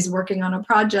she's working on a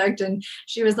project, and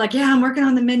she was like, yeah, I'm working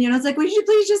on the menu. And I was like, would you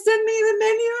please just send me the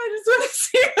menu? I just want to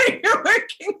see what you're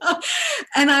working on.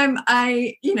 And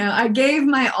I gave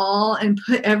my all and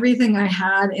put everything I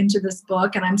had into this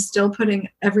book, and I'm still putting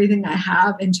everything I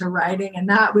have into writing. And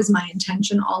that was my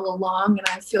intention all along. And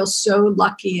I feel so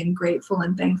lucky and grateful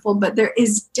and thankful, but there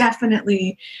is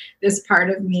definitely this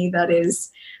part of me that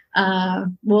is,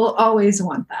 will always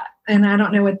want that. And I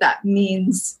don't know what that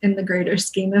means in the greater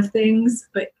scheme of things,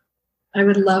 but I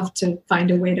would love to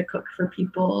find a way to cook for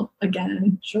people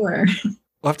again. Sure.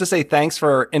 I'll have to say thanks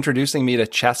for introducing me to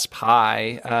chess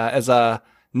pie. As a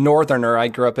Northerner, I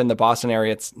grew up in the Boston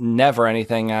area. It's never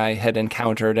anything I had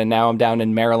encountered. And now I'm down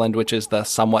in Maryland, which is the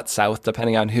somewhat south,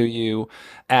 depending on who you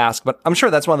ask. But I'm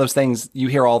sure that's one of those things you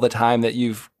hear all the time that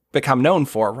you've become known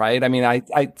for, right? I mean,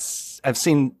 I've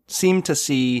seemed to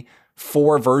see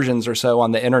 4 versions or so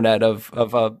on the internet of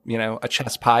a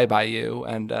chess pie by you.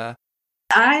 And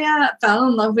I fell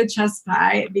in love with chess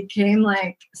pie. It became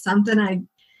like something I'm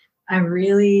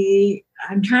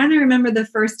trying to remember the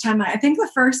first time. I think the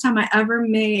first time I ever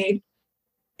made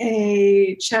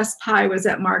a chess pie was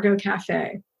at Margot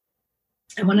Cafe.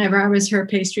 And whenever I was her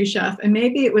pastry chef, and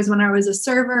maybe it was when I was a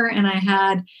server and I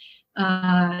had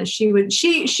she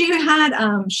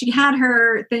had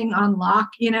her thing on lock,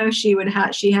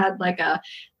 she had like a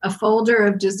folder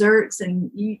of desserts,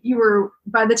 and you were,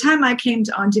 by the time I came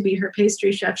on to be her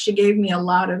pastry chef, she gave me a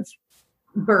lot of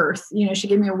berth, she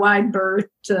gave me a wide berth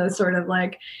to sort of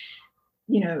like,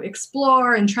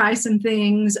 explore and try some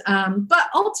things. But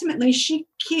ultimately she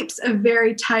keeps a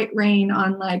very tight rein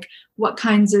on like what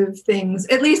kinds of things,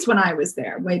 at least when I was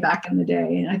there way back in the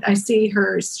day. And I see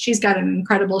she's got an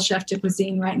incredible chef de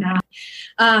cuisine right now.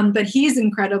 But he's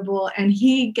incredible, and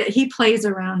he plays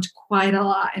around quite a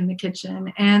lot in the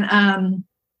kitchen. And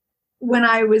when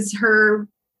I was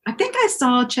I think I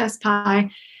saw chess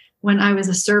pie when I was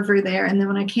a server there. And then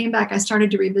when I came back, I started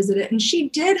to revisit it. And she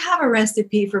did have a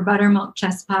recipe for buttermilk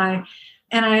chess pie.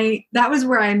 And that was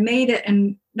where I made it.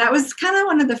 And that was kind of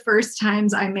one of the first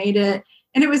times I made it.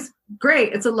 And it was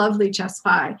great. It's a lovely chess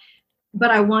pie. But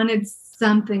I wanted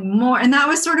something more. And that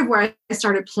was sort of where I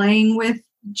started playing with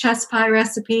chess pie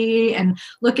recipe and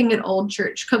looking at old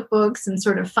church cookbooks and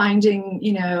sort of finding,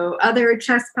 other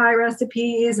chess pie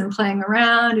recipes and playing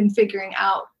around and figuring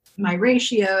out my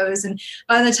ratios. And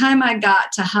by the time I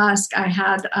got to Husk, I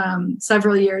had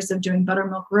several years of doing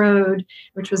Buttermilk Road,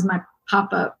 which was my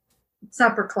pop-up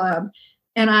supper club.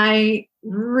 And I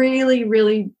really,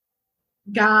 really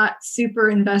got super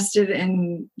invested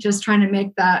in just trying to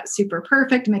make that super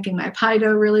perfect, making my pie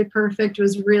dough really perfect.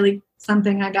 Was really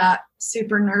something I got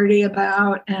super nerdy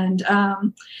about. And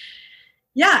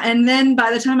yeah, and then by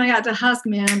the time I got to husk,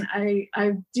 man,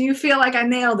 I do feel like I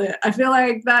nailed it. I feel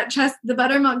like the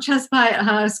buttermilk chess pie at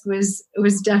husk was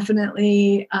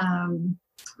definitely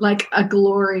like a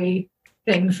glory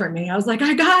thing for me. I was like,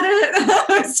 I got it.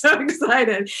 I was so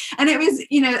excited. And it was,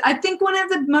 I think one of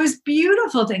the most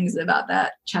beautiful things about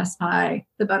that chess pie,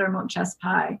 the buttermilk chess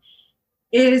pie,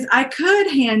 is I could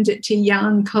hand it to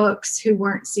young cooks who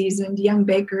weren't seasoned, young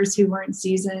bakers who weren't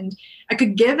seasoned. I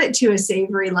could give it to a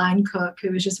savory line cook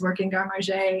who was just working garde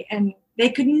manger, and they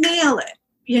could nail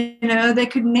it. They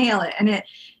could nail it. And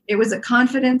it was a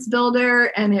confidence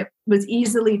builder, and it was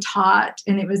easily taught,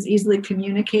 and it was easily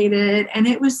communicated. And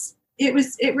it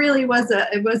really was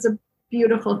a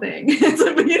beautiful thing. It's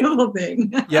a beautiful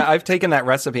thing. Yeah, I've taken that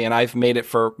recipe and I've made it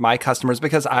for my customers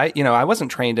because I wasn't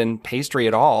trained in pastry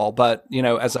at all, but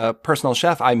as a personal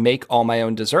chef, I make all my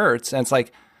own desserts. And it's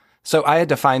like, so I had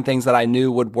to find things that I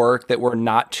knew would work that were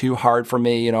not too hard for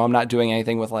me. I'm not doing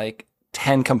anything with like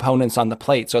 10 components on the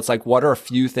plate. So it's like, what are a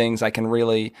few things I can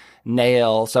really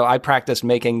nail? So I practiced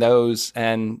making those,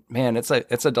 and man, it's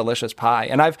a delicious pie.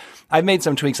 And I've made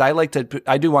some tweaks. I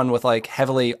do one with like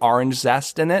heavily orange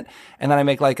zest in it. And then I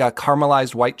make like a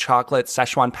caramelized white chocolate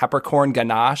Szechuan peppercorn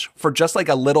ganache for just like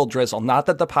a little drizzle. Not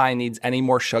that the pie needs any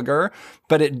more sugar,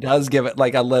 but it does give it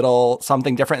like a little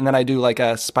something different. And then I do like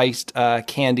a spiced,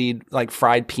 candied, like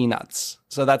fried peanuts.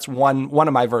 So that's one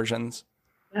of my versions.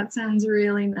 That sounds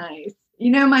really nice.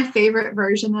 My favorite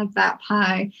version of that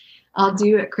pie, I'll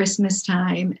do at Christmas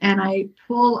time, and I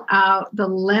pull out the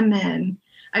lemon.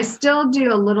 I still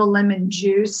do a little lemon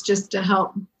juice just to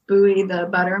help buoy the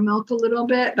buttermilk a little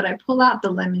bit, but I pull out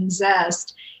the lemon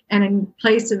zest, and in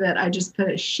place of it, I just put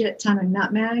a shit ton of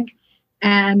nutmeg,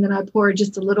 and then I pour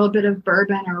just a little bit of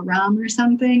bourbon or rum or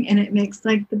something, and it makes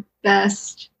like the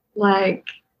best, like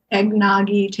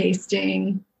eggnoggy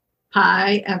tasting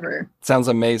pie ever. Sounds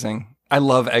amazing. I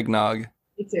love eggnog.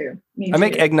 Me too. I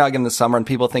make eggnog in the summer and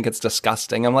people think it's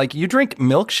disgusting. I'm like, you drink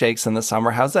milkshakes in the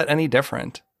summer. How's that any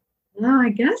different? No, I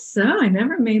guess so. I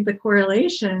never made the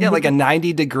correlation. Yeah, like a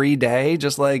 90-degree day,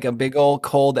 just like a big old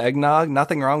cold eggnog.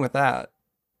 Nothing wrong with that.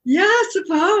 Yeah, I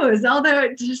suppose. Although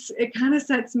it kind of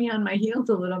sets me on my heels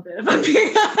a little bit, if I'm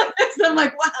being honest. I'm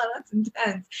like, wow, that's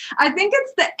intense. I think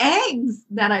it's the eggs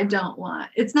that I don't want.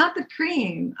 It's not the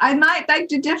cream. I might beg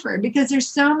to differ because there's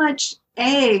so much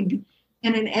egg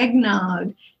in an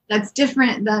eggnog that's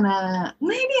different than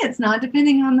maybe it's not,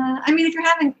 depending on if you're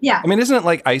having, yeah. Isn't it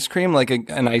like ice cream? Like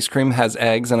an ice cream has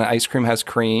eggs and an ice cream has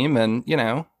cream and,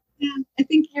 Yeah, I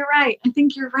think you're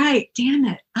right. Damn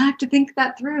it. I have to think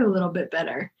that through a little bit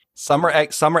better. Summer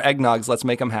eggnogs. Let's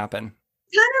make them happen.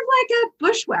 Kind of like a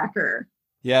bushwhacker.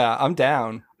 Yeah, I'm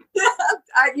down.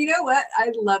 You know what?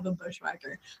 I love a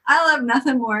bushwhacker. I love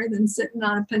nothing more than sitting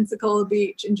on a Pensacola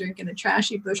beach and drinking a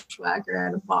trashy bushwhacker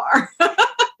at a bar.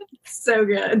 So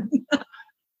good.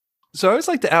 So I always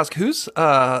like to ask, who's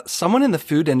someone in the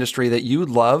food industry that you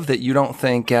love that you don't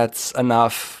think gets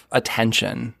enough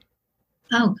attention?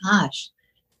 Oh, gosh.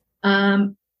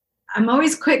 I'm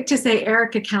always quick to say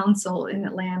Erica Council in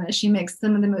Atlanta. She makes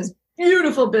some of the most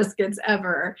beautiful biscuits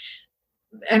ever.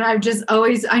 And I'm just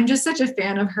such a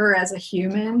fan of her as a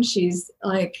human. She's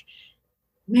like,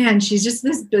 man, she's just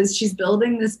she's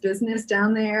building this business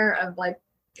down there of like,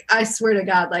 I swear to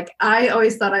God, like I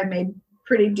always thought I made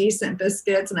pretty decent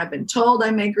biscuits and I've been told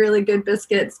I make really good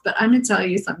biscuits, but I'm going to tell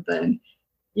you something.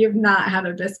 You've not had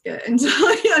a biscuit until,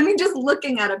 just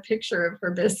looking at a picture of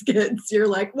her biscuits, you're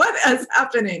like, what is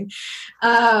happening?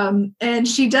 And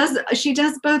she does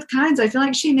both kinds. I feel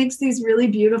like she makes these really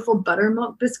beautiful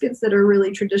buttermilk biscuits that are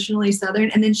really traditionally Southern.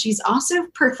 And then she's also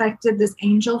perfected this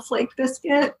angel flake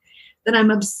biscuit that I'm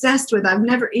obsessed with. I've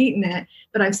never eaten it,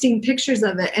 but I've seen pictures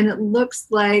of it and it looks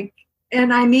like,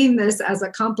 and I mean this as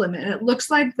a compliment, it looks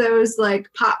like those like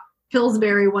Pop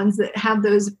Pillsbury ones that have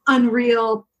those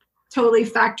unreal, totally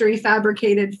factory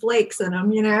fabricated flakes in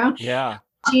them, Yeah.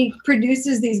 She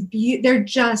produces these, they're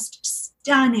just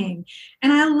stunning.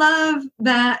 And I love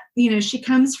that, she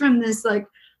comes from this like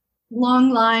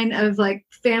long line of like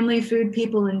family food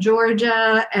people in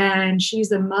Georgia, and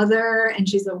she's a mother and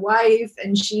she's a wife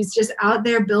and she's just out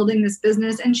there building this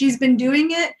business, and she's been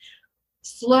doing it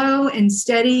slow and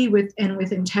steady with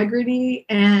integrity.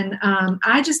 And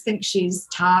I just think she's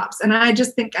tops. And I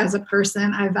just think as a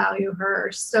person, I value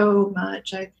her so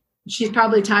much. She's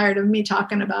probably tired of me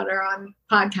talking about her on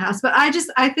podcasts, but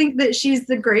I think that she's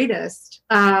the greatest,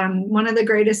 one of the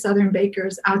greatest Southern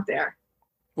bakers out there.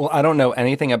 Well, I don't know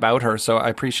anything about her, so I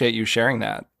appreciate you sharing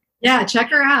that. Yeah, check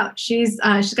her out. She's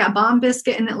got Bomb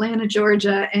Biscuit in Atlanta,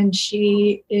 Georgia, and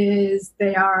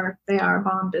they are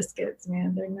bomb biscuits,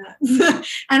 man. They're nuts.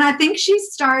 And I think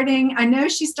I know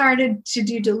she started to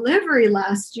do delivery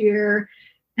last year,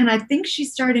 and I think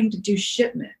she's starting to do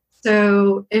shipment.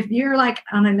 So if you're like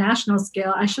on a national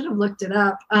scale, I should have looked it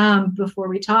up before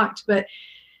we talked, but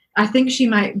I think she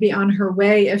might be on her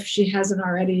way if she hasn't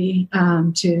already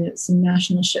to some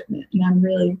national shipment. And I'm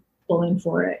really pulling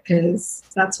for it because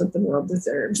that's what the world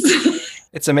deserves.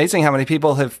 It's amazing how many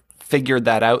people have figured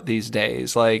that out these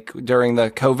days. Like during the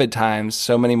COVID times,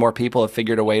 so many more people have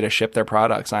figured a way to ship their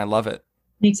products. And I love it.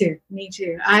 Me too.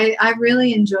 I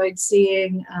really enjoyed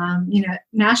seeing,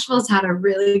 Nashville's had a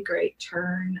really great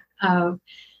turn of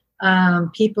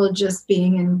people just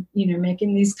being in,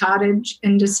 making these cottage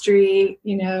industry,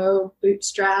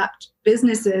 bootstrapped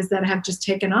businesses that have just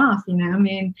taken off. I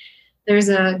mean, there's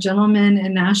a gentleman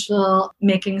in Nashville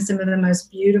making some of the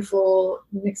most beautiful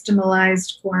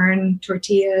nixtamalized corn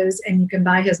tortillas, and you can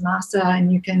buy his masa,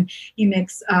 and he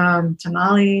makes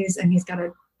tamales, and he's got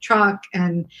a truck,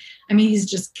 and I mean, he's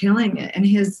just killing it. And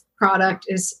his product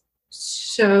is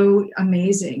so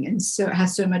amazing and so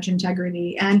has so much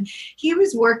integrity. And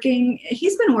he's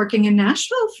been working in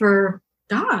Nashville for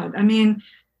God. I mean,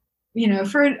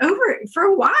 for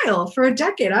a while, for a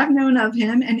decade, I've known of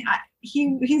him, and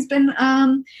he's been,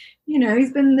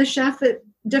 he's been the chef at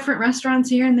different restaurants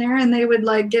here and there, and they would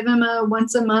like give him a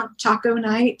once a month taco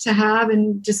night to have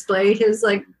and display his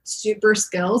like super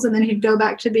skills. And then he'd go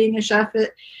back to being a chef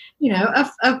at,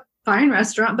 a fine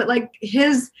restaurant, but like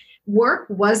his work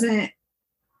wasn't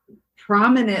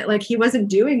prominent. Like he wasn't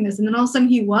doing this. And then all of a sudden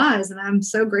he was, and I'm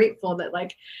so grateful that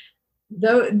like,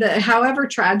 however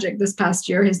tragic this past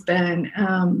year has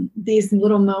been, these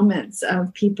little moments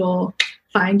of people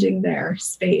finding their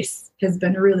space has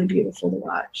been really beautiful to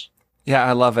watch. Yeah,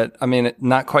 I love it. I mean,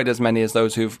 not quite as many as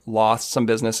those who've lost some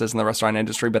businesses in the restaurant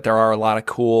industry, but there are a lot of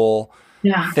cool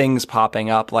things popping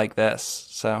up like this.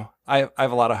 So I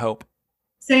have a lot of hope.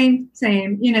 Same.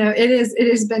 It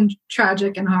has been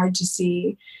tragic and hard to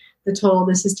see the toll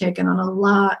this has taken on a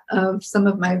lot of some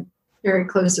of my very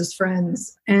closest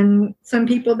friends and some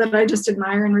people that I just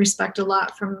admire and respect a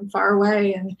lot from far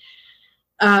away. And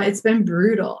it's been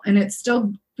brutal, and it's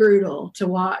still brutal to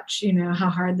watch, how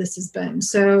hard this has been.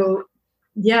 So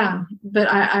yeah, but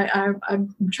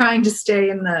I'm trying to stay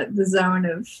in the zone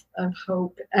of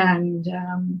hope and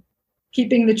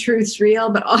keeping the truths real,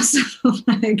 but also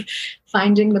like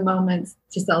finding the moments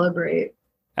to celebrate.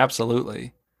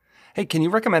 Absolutely. Hey, can you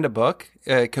recommend a book?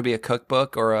 It could be a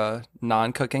cookbook or a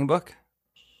non-cooking book.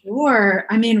 Sure.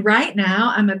 I mean, right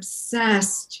now I'm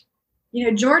obsessed.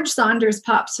 George Saunders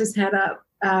pops his head up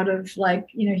out of like,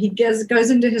 he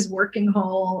goes into his working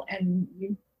hole, and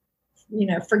you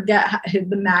forget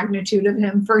the magnitude of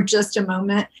him for just a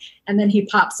moment. And then he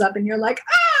pops up and you're like,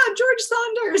 George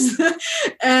Saunders.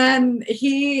 And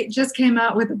he just came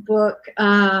out with a book.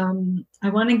 I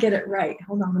want to get it right.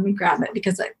 Hold on, let me grab it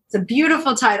because it's a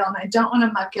beautiful title and I don't want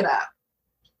to muck it up.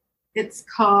 It's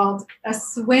called A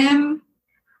Swim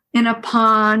in a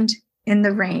Pond in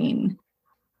the Rain.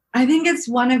 I think it's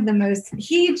one of the most,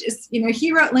 he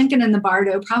wrote Lincoln in the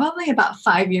Bardo probably about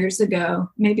 5 years ago.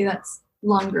 Maybe that's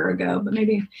longer ago, but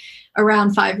maybe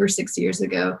around 5 or 6 years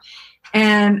ago.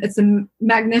 And it's a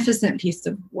magnificent piece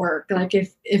of work. Like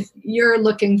if you're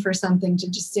looking for something to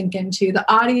just sink into, the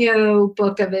audio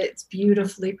book of it's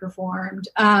beautifully performed.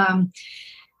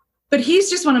 But he's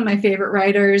just one of my favorite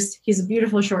writers. He's a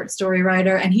beautiful short story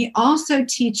writer. And he also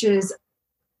teaches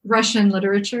Russian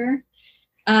literature.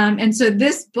 And so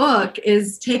this book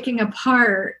is taking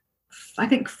apart, I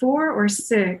think 4 or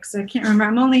 6, I can't remember.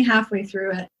 I'm only halfway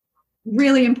through it.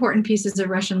 Really important pieces of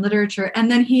Russian literature.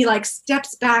 And then he like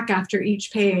steps back after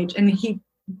each page, and he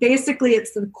basically,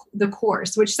 it's the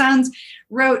course, which sounds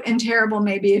rote and terrible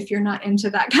maybe if you're not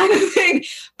into that kind of thing,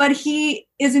 but he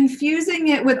is infusing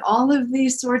it with all of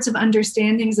these sorts of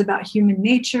understandings about human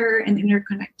nature and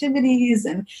interconnectivities.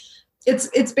 And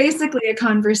it's basically a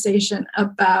conversation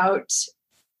about,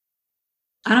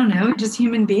 I don't know, just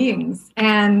human beings.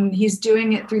 And he's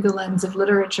doing it through the lens of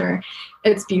literature.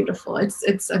 It's beautiful.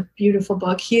 It's a beautiful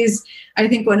book. He's, I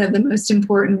think, one of the most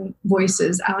important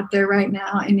voices out there right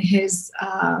now in his,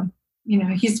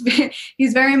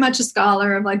 he's very much a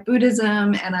scholar of like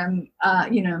Buddhism. And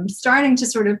I'm starting to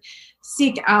sort of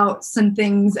seek out some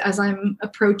things as I'm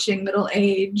approaching middle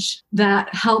age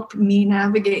that help me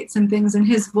navigate some things. And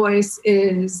his voice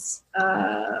is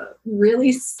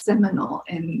really seminal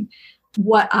in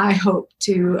what I hope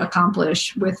to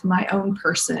accomplish with my own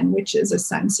person, which is a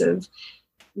sense of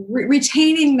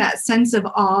retaining that sense of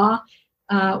awe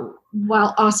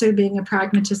while also being a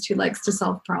pragmatist who likes to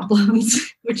solve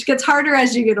problems, which gets harder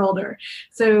as you get older.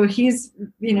 So he's,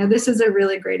 this is a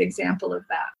really great example of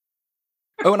that.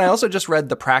 Oh, and I also just read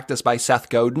The Practice by Seth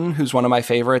Godin, who's one of my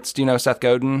favorites. Do you know Seth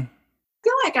Godin? I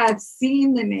feel like I've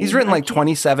seen the name. He's written like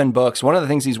 27 books. One of the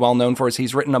things he's well known for is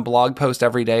he's written a blog post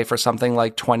every day for something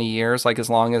like 20 years, like as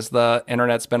long as the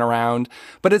internet's been around.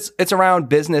 But it's around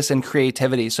business and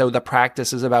creativity. So The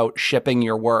Practice is about shipping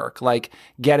your work, like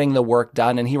getting the work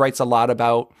done. And he writes a lot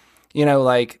about,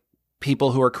 like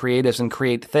people who are creatives and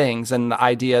create things, and the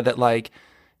idea that like,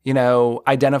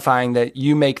 identifying that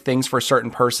you make things for a certain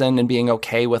person and being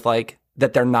okay with like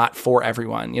that they're not for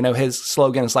everyone. His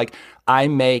slogan is like, I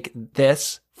make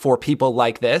this for people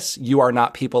like this. You are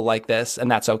not people like this, and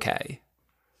that's okay.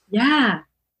 Yeah.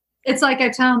 It's like I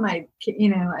tell my,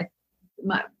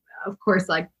 of course,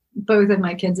 like both of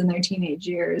my kids in their teenage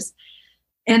years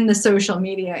in the social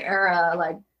media era,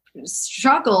 like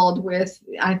struggled with,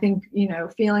 I think,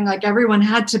 feeling like everyone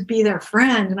had to be their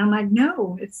friend. And I'm like,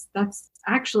 no, that's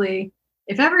actually,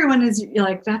 if everyone is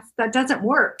like, that doesn't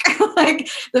work. Like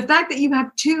the fact that you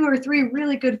have 2 or 3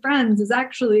 really good friends is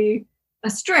actually a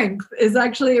strength, is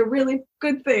actually a really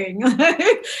good thing.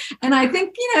 And I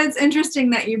think, it's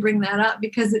interesting that you bring that up,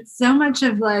 because it's so much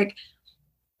of like,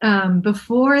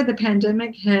 before the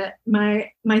pandemic hit,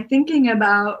 my thinking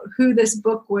about who this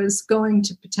book was going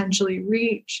to potentially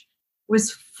reach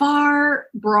was far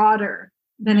broader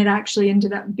than it actually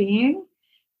ended up being.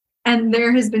 And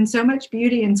there has been so much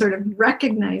beauty in sort of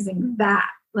recognizing that,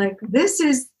 like, these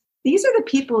are the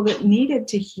people that needed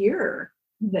to hear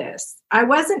this. I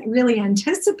wasn't really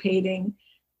anticipating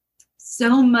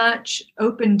so much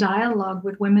open dialogue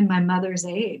with women my mother's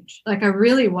age. Like, I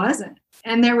really wasn't.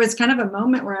 And there was kind of a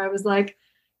moment where I was like,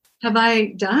 have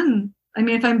I done? I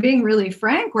mean, if I'm being really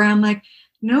frank, where I'm like,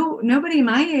 no, nobody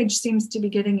my age seems to be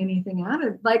getting anything out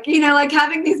of it. Like, like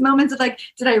having these moments of like,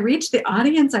 did I reach the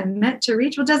audience I meant to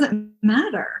reach? Well, it doesn't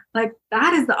matter. Like,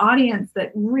 that is the audience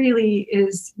that really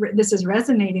this is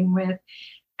resonating with.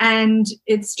 And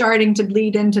it's starting to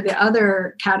bleed into the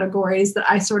other categories that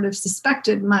I sort of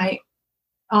suspected might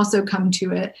also come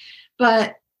to it.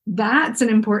 But that's an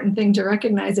important thing to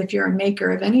recognize if you're a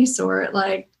maker of any sort,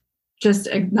 like just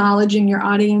acknowledging your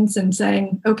audience and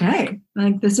saying, okay,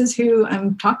 like this is who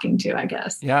I'm talking to, I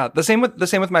guess. Yeah. The same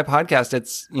with my podcast.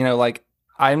 It's, like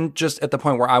I'm just at the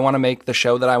point where I want to make the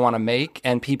show that I want to make,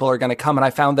 and people are going to come. And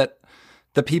I found that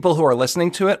the people who are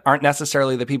listening to it aren't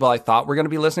necessarily the people I thought were going to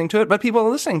be listening to it, but people are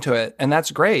listening to it. And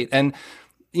that's great. And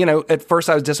at first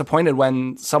I was disappointed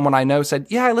when someone I know said,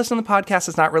 yeah, I listen to the podcast.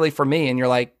 It's not really for me. And you're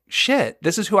like, shit,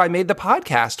 this is who I made the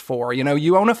podcast for.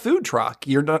 You own a food truck.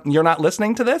 You're not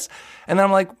listening to this. And then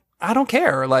I'm like, I don't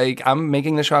care. Like, I'm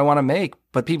making the show I want to make,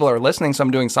 but people are listening. So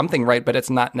I'm doing something right, but it's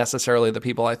not necessarily the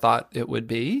people I thought it would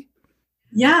be.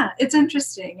 Yeah, it's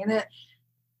interesting. And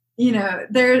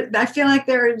I feel like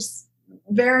there's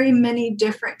very many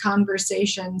different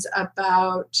conversations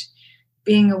about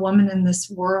being a woman in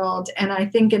this world. And I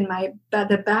think in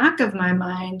the back of my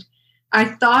mind, I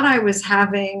thought I was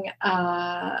having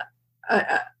a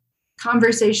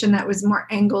conversation that was more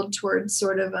angled towards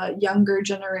sort of a younger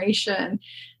generation.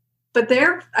 But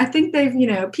I think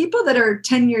they've, people that are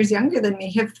 10 years younger than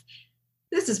me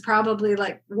this is probably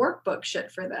like workbook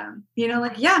shit for them,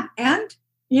 like, yeah. And,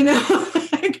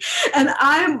 and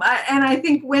I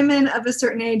think women of a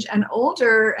certain age and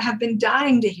older have been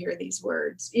dying to hear these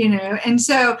words, and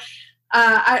so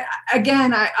I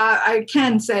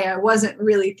can say I wasn't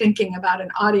really thinking about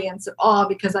an audience at all,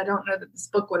 because I don't know that this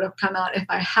book would have come out if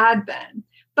I had been.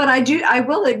 But I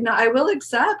will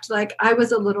accept, like, I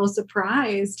was a little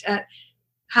surprised at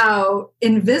how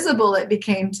invisible it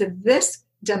became to this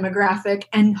demographic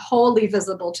and wholly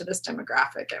visible to this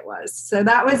demographic it was. So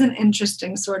that was an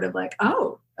interesting sort of like,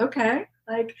 oh, okay,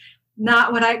 like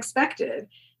not what I expected.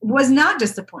 Was not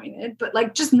disappointed, but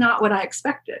like just not what I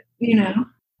expected,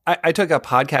 I took a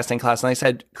podcasting class and they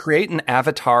said, create an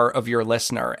avatar of your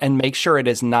listener and make sure it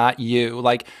is not you.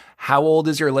 Like, how old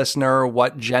is your listener?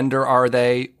 What gender are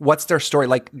they? What's their story?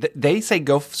 Like, they say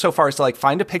go so far as to like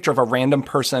find a picture of a random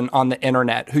person on the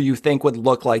internet who you think would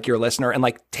look like your listener and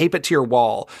like tape it to your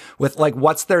wall with like,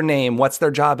 what's their name? What's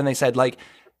their job? And they said like,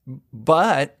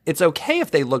 but it's okay if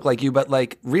they look like you, but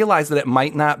like realize that it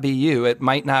might not be you. It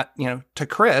might not, to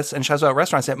Chris and Chazeau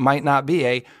Restaurants, it might not be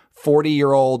a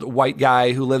 40-year-old white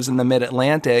guy who lives in the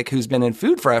mid-Atlantic who's been in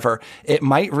food forever. It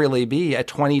might really be a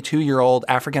 22-year-old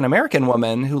African-American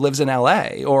woman who lives in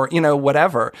LA or,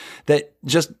 whatever. That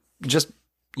just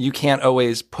you can't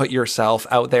always put yourself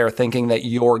out there thinking that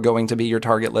you're going to be your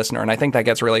target listener. And I think that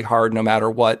gets really hard no matter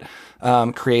what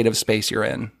creative space you're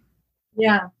in.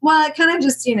 Yeah. Well, it kind of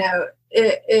just,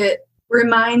 it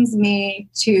reminds me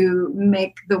to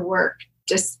make the work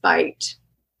despite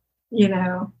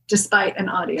an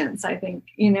audience, I think,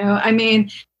 I mean,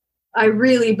 I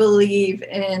really believe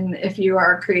in, if you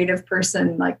are a creative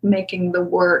person, like making the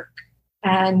work,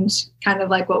 and kind of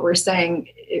like what we're saying,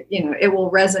 it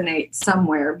will resonate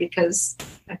somewhere, because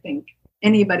I think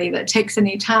anybody that takes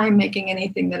any time making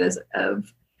anything that is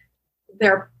of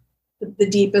the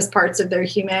deepest parts of their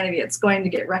humanity, it's going to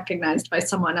get recognized by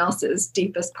someone else's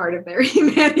deepest part of their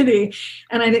humanity.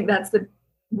 And I think that's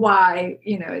why,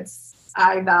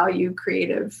 I value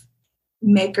creative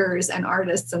makers and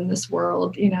artists in this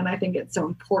world, and I think it's so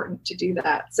important to do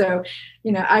that. So,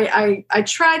 I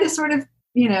try to sort of,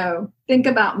 think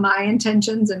about my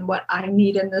intentions and what I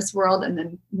need in this world, and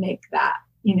then make that,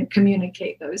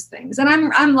 communicate those things. And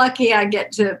I'm lucky I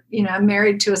get to, I'm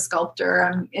married to a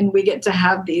sculptor, and we get to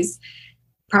have these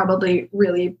probably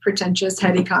really pretentious,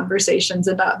 heady conversations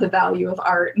about the value of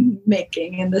art and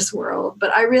making in this world.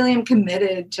 But I really am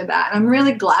committed to that. And I'm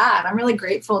really glad, I'm really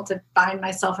grateful to find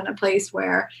myself in a place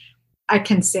where I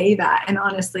can say that and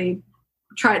honestly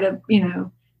try to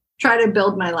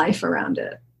build my life around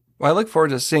it. Well, I look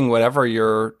forward to seeing whatever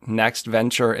your next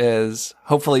venture is.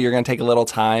 Hopefully you're going to take a little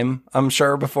time, I'm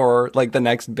sure, before like the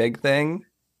next big thing.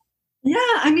 Yeah.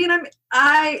 I mean,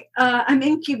 I'm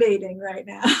incubating right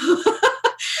now.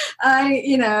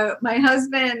 My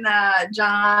husband,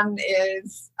 John,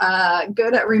 is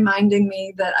good at reminding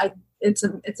me that it's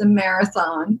a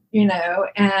marathon, and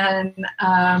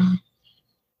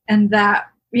that,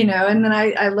 and then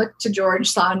I look to George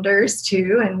Saunders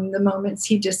too, and the moments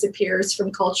he disappears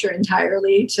from culture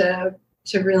entirely to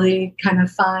really kind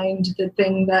of find the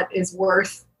thing that is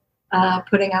worth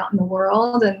putting out in the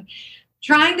world, and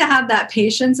trying to have that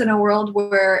patience in a world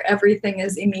where everything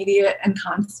is immediate and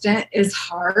constant is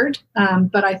hard.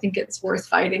 But I think it's worth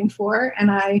fighting for. And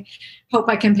I hope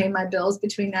I can pay my bills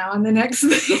between now and the next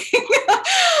thing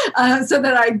so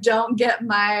that I don't get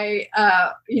my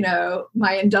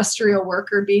industrial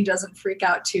worker bee doesn't freak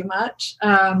out too much.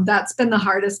 That's been the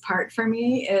hardest part for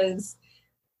me is,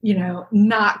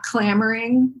 not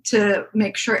clamoring to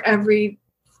make sure every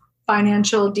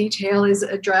financial detail is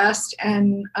addressed.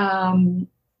 And, I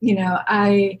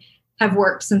have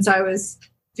worked since I was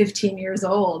 15 years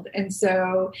old. And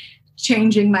so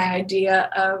changing my idea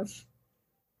of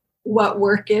what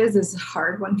work is a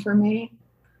hard one for me.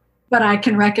 But I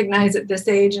can recognize at this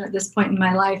age and at this point in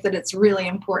my life that it's really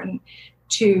important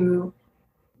to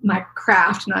my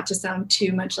craft, not to sound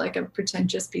too much like a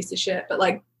pretentious piece of shit, but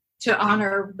like to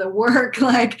honor the work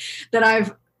like that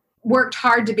I've worked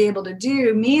hard to be able to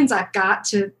do, means I've got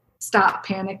to stop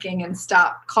panicking and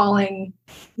stop calling,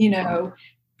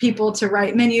 people to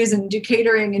write menus and do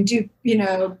catering and do,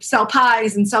 sell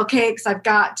pies and sell cakes. I've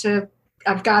got to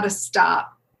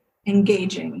stop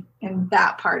engaging in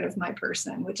that part of my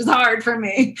person, which is hard for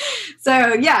me.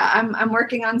 So yeah, I'm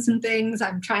working on some things.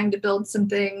 I'm trying to build some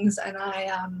things, and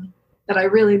that I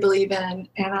really believe in,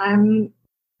 and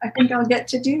I think I'll get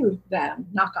to do them,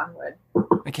 knock on wood.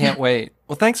 I can't wait.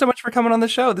 Well, thanks so much for coming on the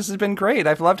show. This has been great.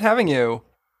 I've loved having you.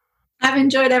 I've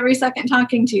enjoyed every second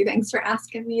talking to you. Thanks for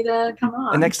asking me to come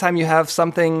on. And next time you have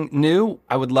something new,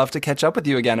 I would love to catch up with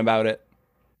you again about it.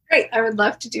 Great. I would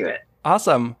love to do it.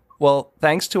 Awesome. Well,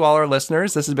 thanks to all our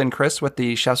listeners. This has been Chris with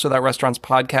the Chefs Without Restaurants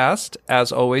podcast.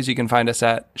 As always, you can find us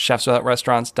at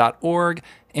chefswithoutrestaurants.org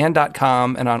and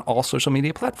 .com and on all social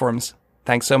media platforms.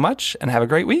 Thanks so much and have a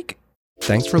great week.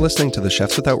 Thanks for listening to the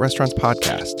Chefs Without Restaurants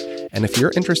podcast. And if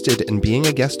you're interested in being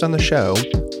a guest on the show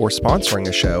or sponsoring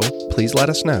a show, please let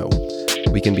us know.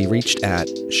 We can be reached at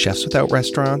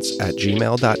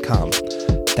chefswithoutrestaurants@gmail.com.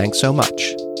 Thanks so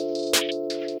much.